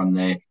water from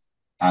the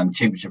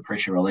temperature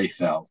pressure relief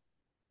valve.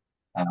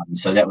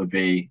 So that would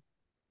be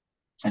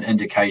an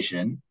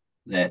indication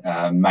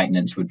that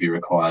maintenance would be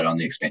required on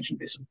the expansion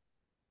vessel.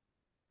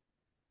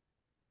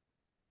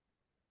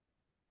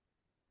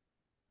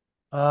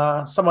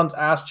 Someone's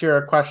asked here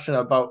a question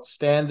about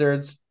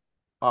standards.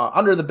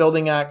 Under the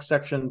Building Act,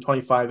 Section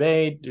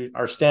 25A,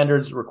 are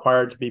standards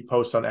required to be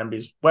posted on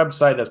MB's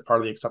website as part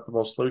of the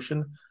acceptable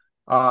solution?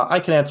 I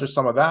can answer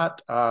some of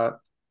that.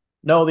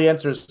 No, the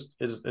answer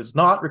is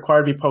not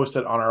required to be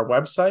posted on our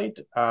website.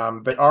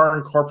 They are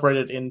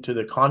incorporated into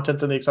the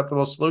content of the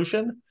acceptable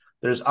solution.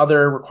 There's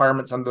other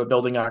requirements under the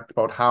Building Act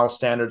about how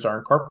standards are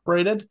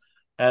incorporated,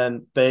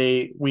 and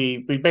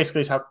we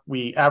basically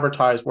we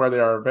advertise where they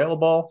are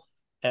available,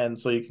 and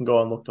so you can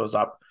go and look those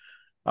up.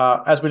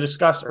 As we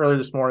discussed earlier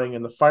this morning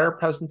in the fire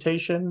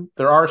presentation,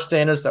 there are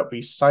standards that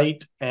we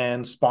cite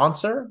and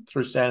sponsor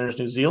through Standards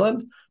New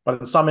Zealand, but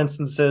in some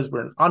instances,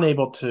 we're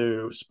unable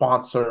to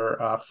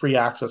sponsor free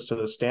access to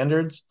the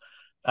standards.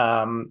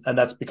 And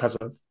that's because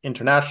of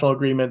international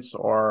agreements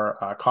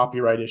or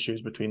copyright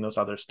issues between those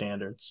other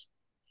standards.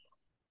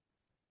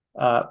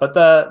 But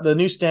the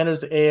new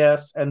standards, the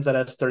AS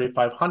NZS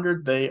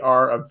 3500, they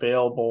are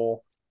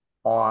available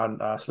on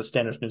the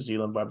Standards New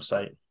Zealand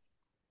website.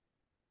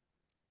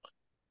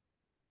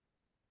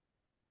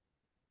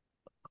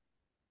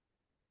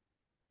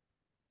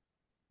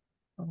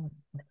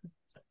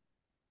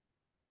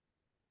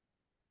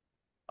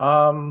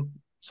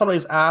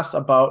 Somebody's asked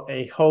about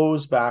a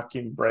hose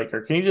vacuum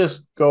breaker. Can you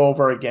just go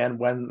over again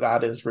when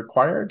that is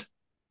required?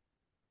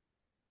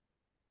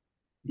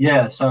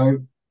 Yeah, so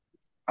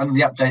under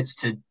the updates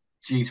to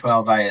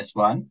G12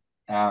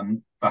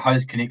 AS1, for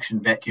hose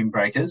connection vacuum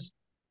breakers,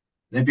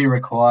 they'd be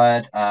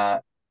required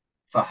for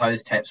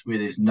hose taps where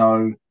there's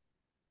no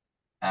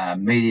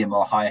medium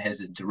or high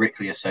hazard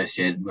directly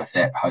associated with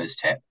that hose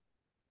tap.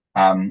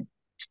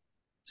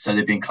 So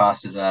they've been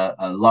classed as a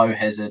low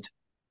hazard.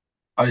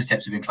 Hose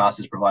taps have been classed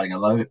as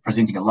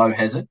presenting a low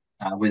hazard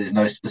where there's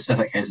no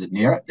specific hazard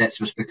near it. That's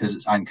just because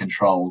it's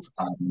uncontrolled.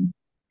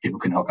 People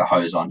can hook a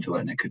hose onto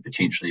it and it could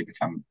potentially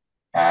become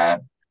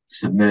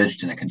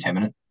submerged in a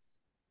contaminant.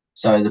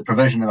 So the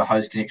provision of a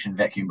hose connection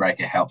vacuum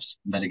breaker helps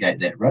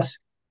mitigate that risk,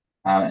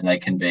 and they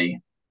can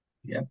be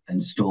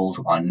installed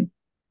on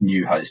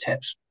new hose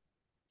taps.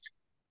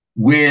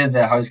 Where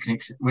the hose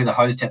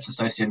tap's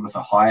associated with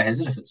a higher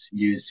hazard, if it's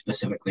used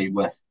specifically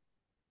with,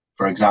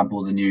 for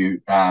example, the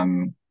new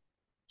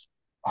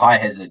high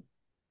hazard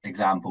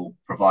example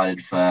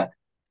provided for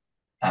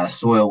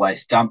soil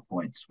waste dump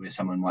points, where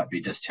someone might be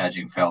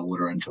discharging foul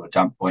water into a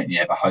dump point and you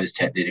have a hose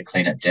tap there to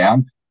clean it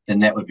down, then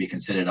that would be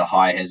considered a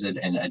high hazard,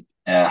 and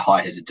a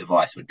high hazard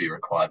device would be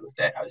required with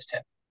that hose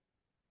tap.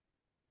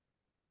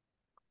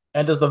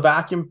 And does the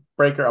vacuum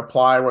breaker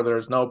apply where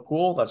there's no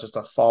pool? That's just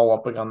a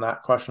follow-up on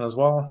that question as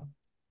well.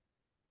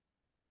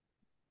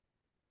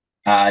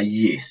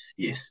 Yes.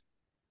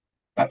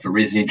 But for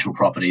residential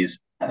properties,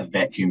 a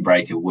vacuum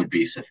breaker would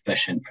be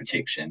sufficient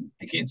protection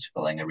against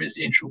filling a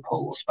residential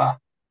pool or spa.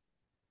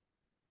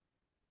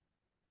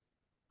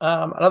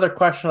 Another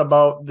question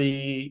about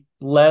the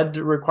lead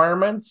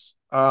requirements.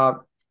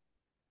 How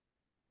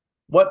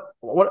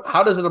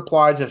does it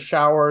apply to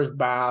showers,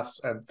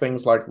 baths, and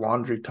things like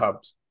laundry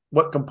tubs?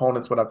 What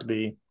components would have to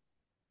be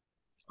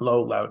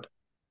low lead?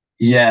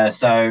 Yeah,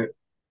 so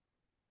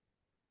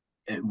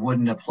it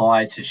wouldn't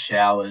apply to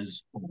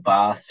showers or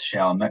baths,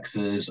 shower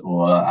mixers,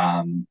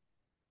 or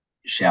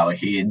shower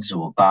heads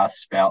or bath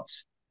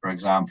spouts, for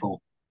example.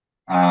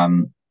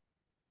 In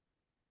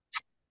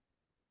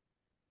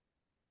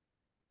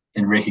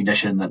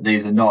recognition that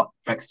these are not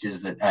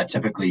fixtures that are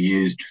typically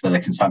used for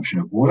the consumption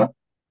of water,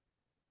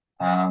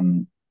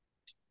 and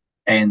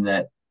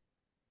that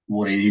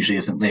water usually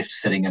isn't left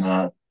sitting in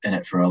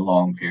it for a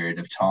long period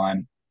of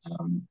time.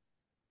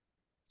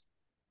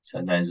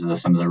 So those are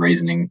some of the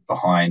reasoning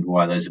behind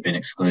why those have been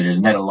excluded,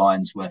 and that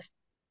aligns with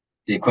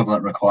the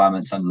equivalent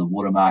requirements under the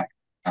watermark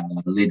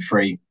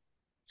lead-free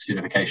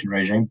certification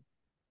regime.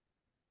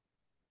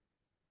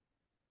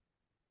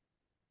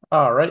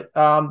 All right.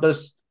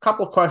 There's a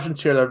couple of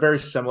questions here that are very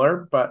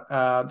similar, but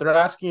they're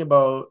asking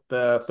about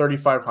the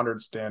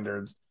 3500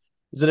 standards.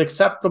 Is it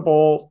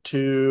acceptable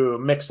to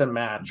mix and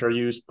match or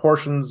use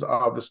portions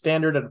of the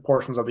standard and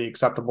portions of the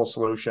acceptable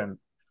solution?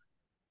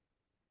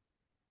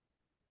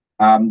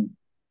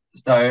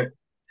 So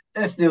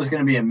if there was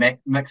going to be a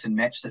mix and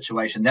match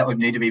situation, that would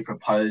need to be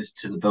proposed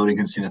to the Building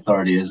Consent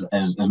Authority as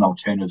an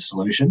alternative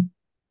solution.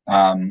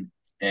 And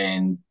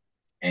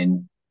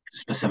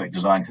specific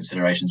design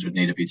considerations would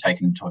need to be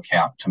taken into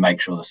account to make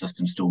sure the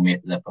system still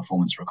met the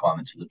performance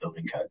requirements of the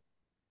building code.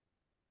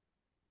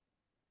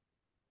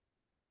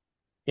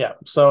 Yeah,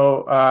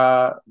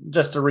 so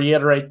just to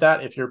reiterate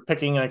that, if you're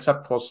picking an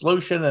acceptable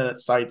solution and it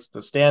cites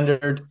the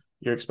standard,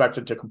 you're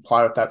expected to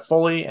comply with that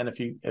fully. And if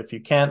you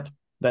can't,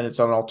 then it's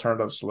an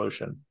alternative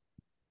solution.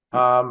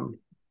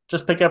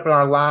 Just pick up on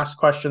our last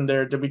question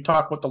there. Did we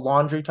talk about the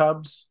laundry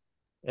tubs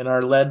in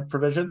our lead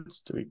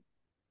provisions?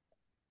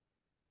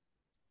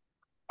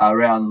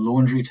 Around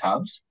laundry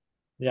tubs?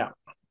 Yeah.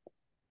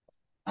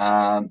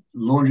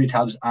 Laundry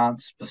tubs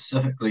aren't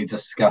specifically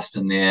discussed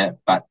in there,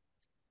 but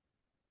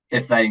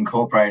if they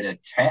incorporate a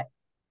tap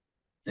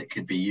that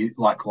could be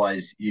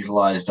likewise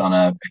utilized on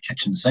a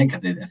kitchen sink,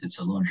 if it's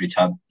a laundry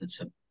tub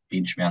that's a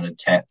bench-mounted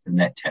tap, then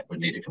that tap would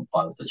need to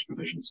comply with those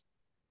provisions.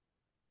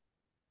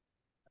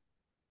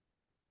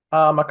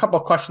 A couple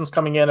of questions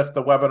coming in if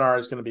the webinar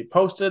is going to be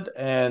posted,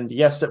 and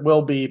yes, it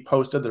will be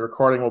posted. The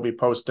recording will be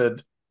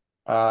posted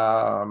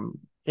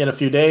in a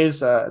few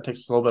days. It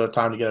takes a little bit of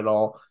time to get it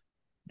all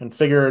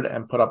configured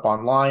and put up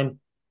online.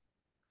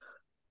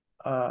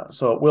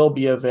 So it will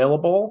be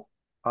available.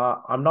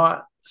 I'm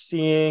not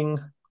seeing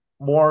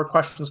more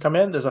questions come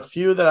in. There's a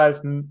few that I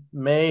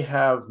may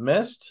have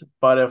missed,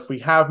 but if we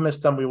have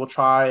missed them, we will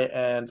try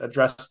and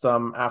address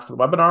them after the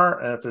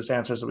webinar. And if there's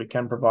answers that we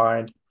can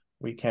provide,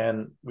 we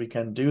can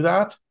do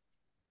that.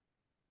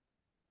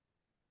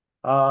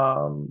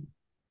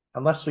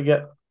 Unless we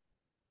get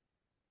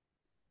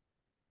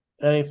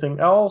anything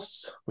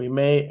else, we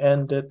may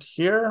end it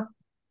here.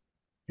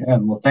 Yeah,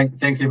 well,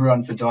 thanks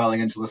everyone for dialing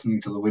in to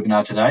listening to the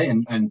webinar today,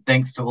 and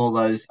thanks to all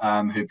those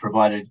who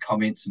provided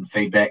comments and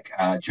feedback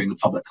during the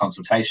public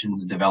consultation and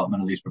the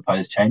development of these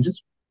proposed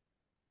changes.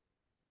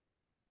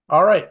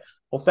 All right.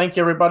 Well, thank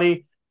you,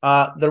 everybody.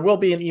 There will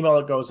be an email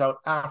that goes out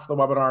after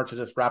the webinar to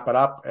just wrap it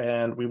up,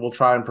 and we will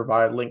try and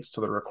provide links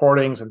to the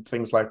recordings and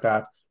things like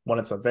that when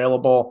it's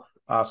available.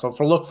 So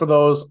look for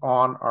those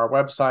on our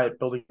website,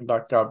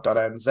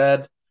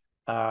 building.gov.nz.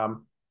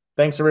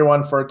 Thanks,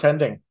 everyone, for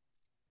attending.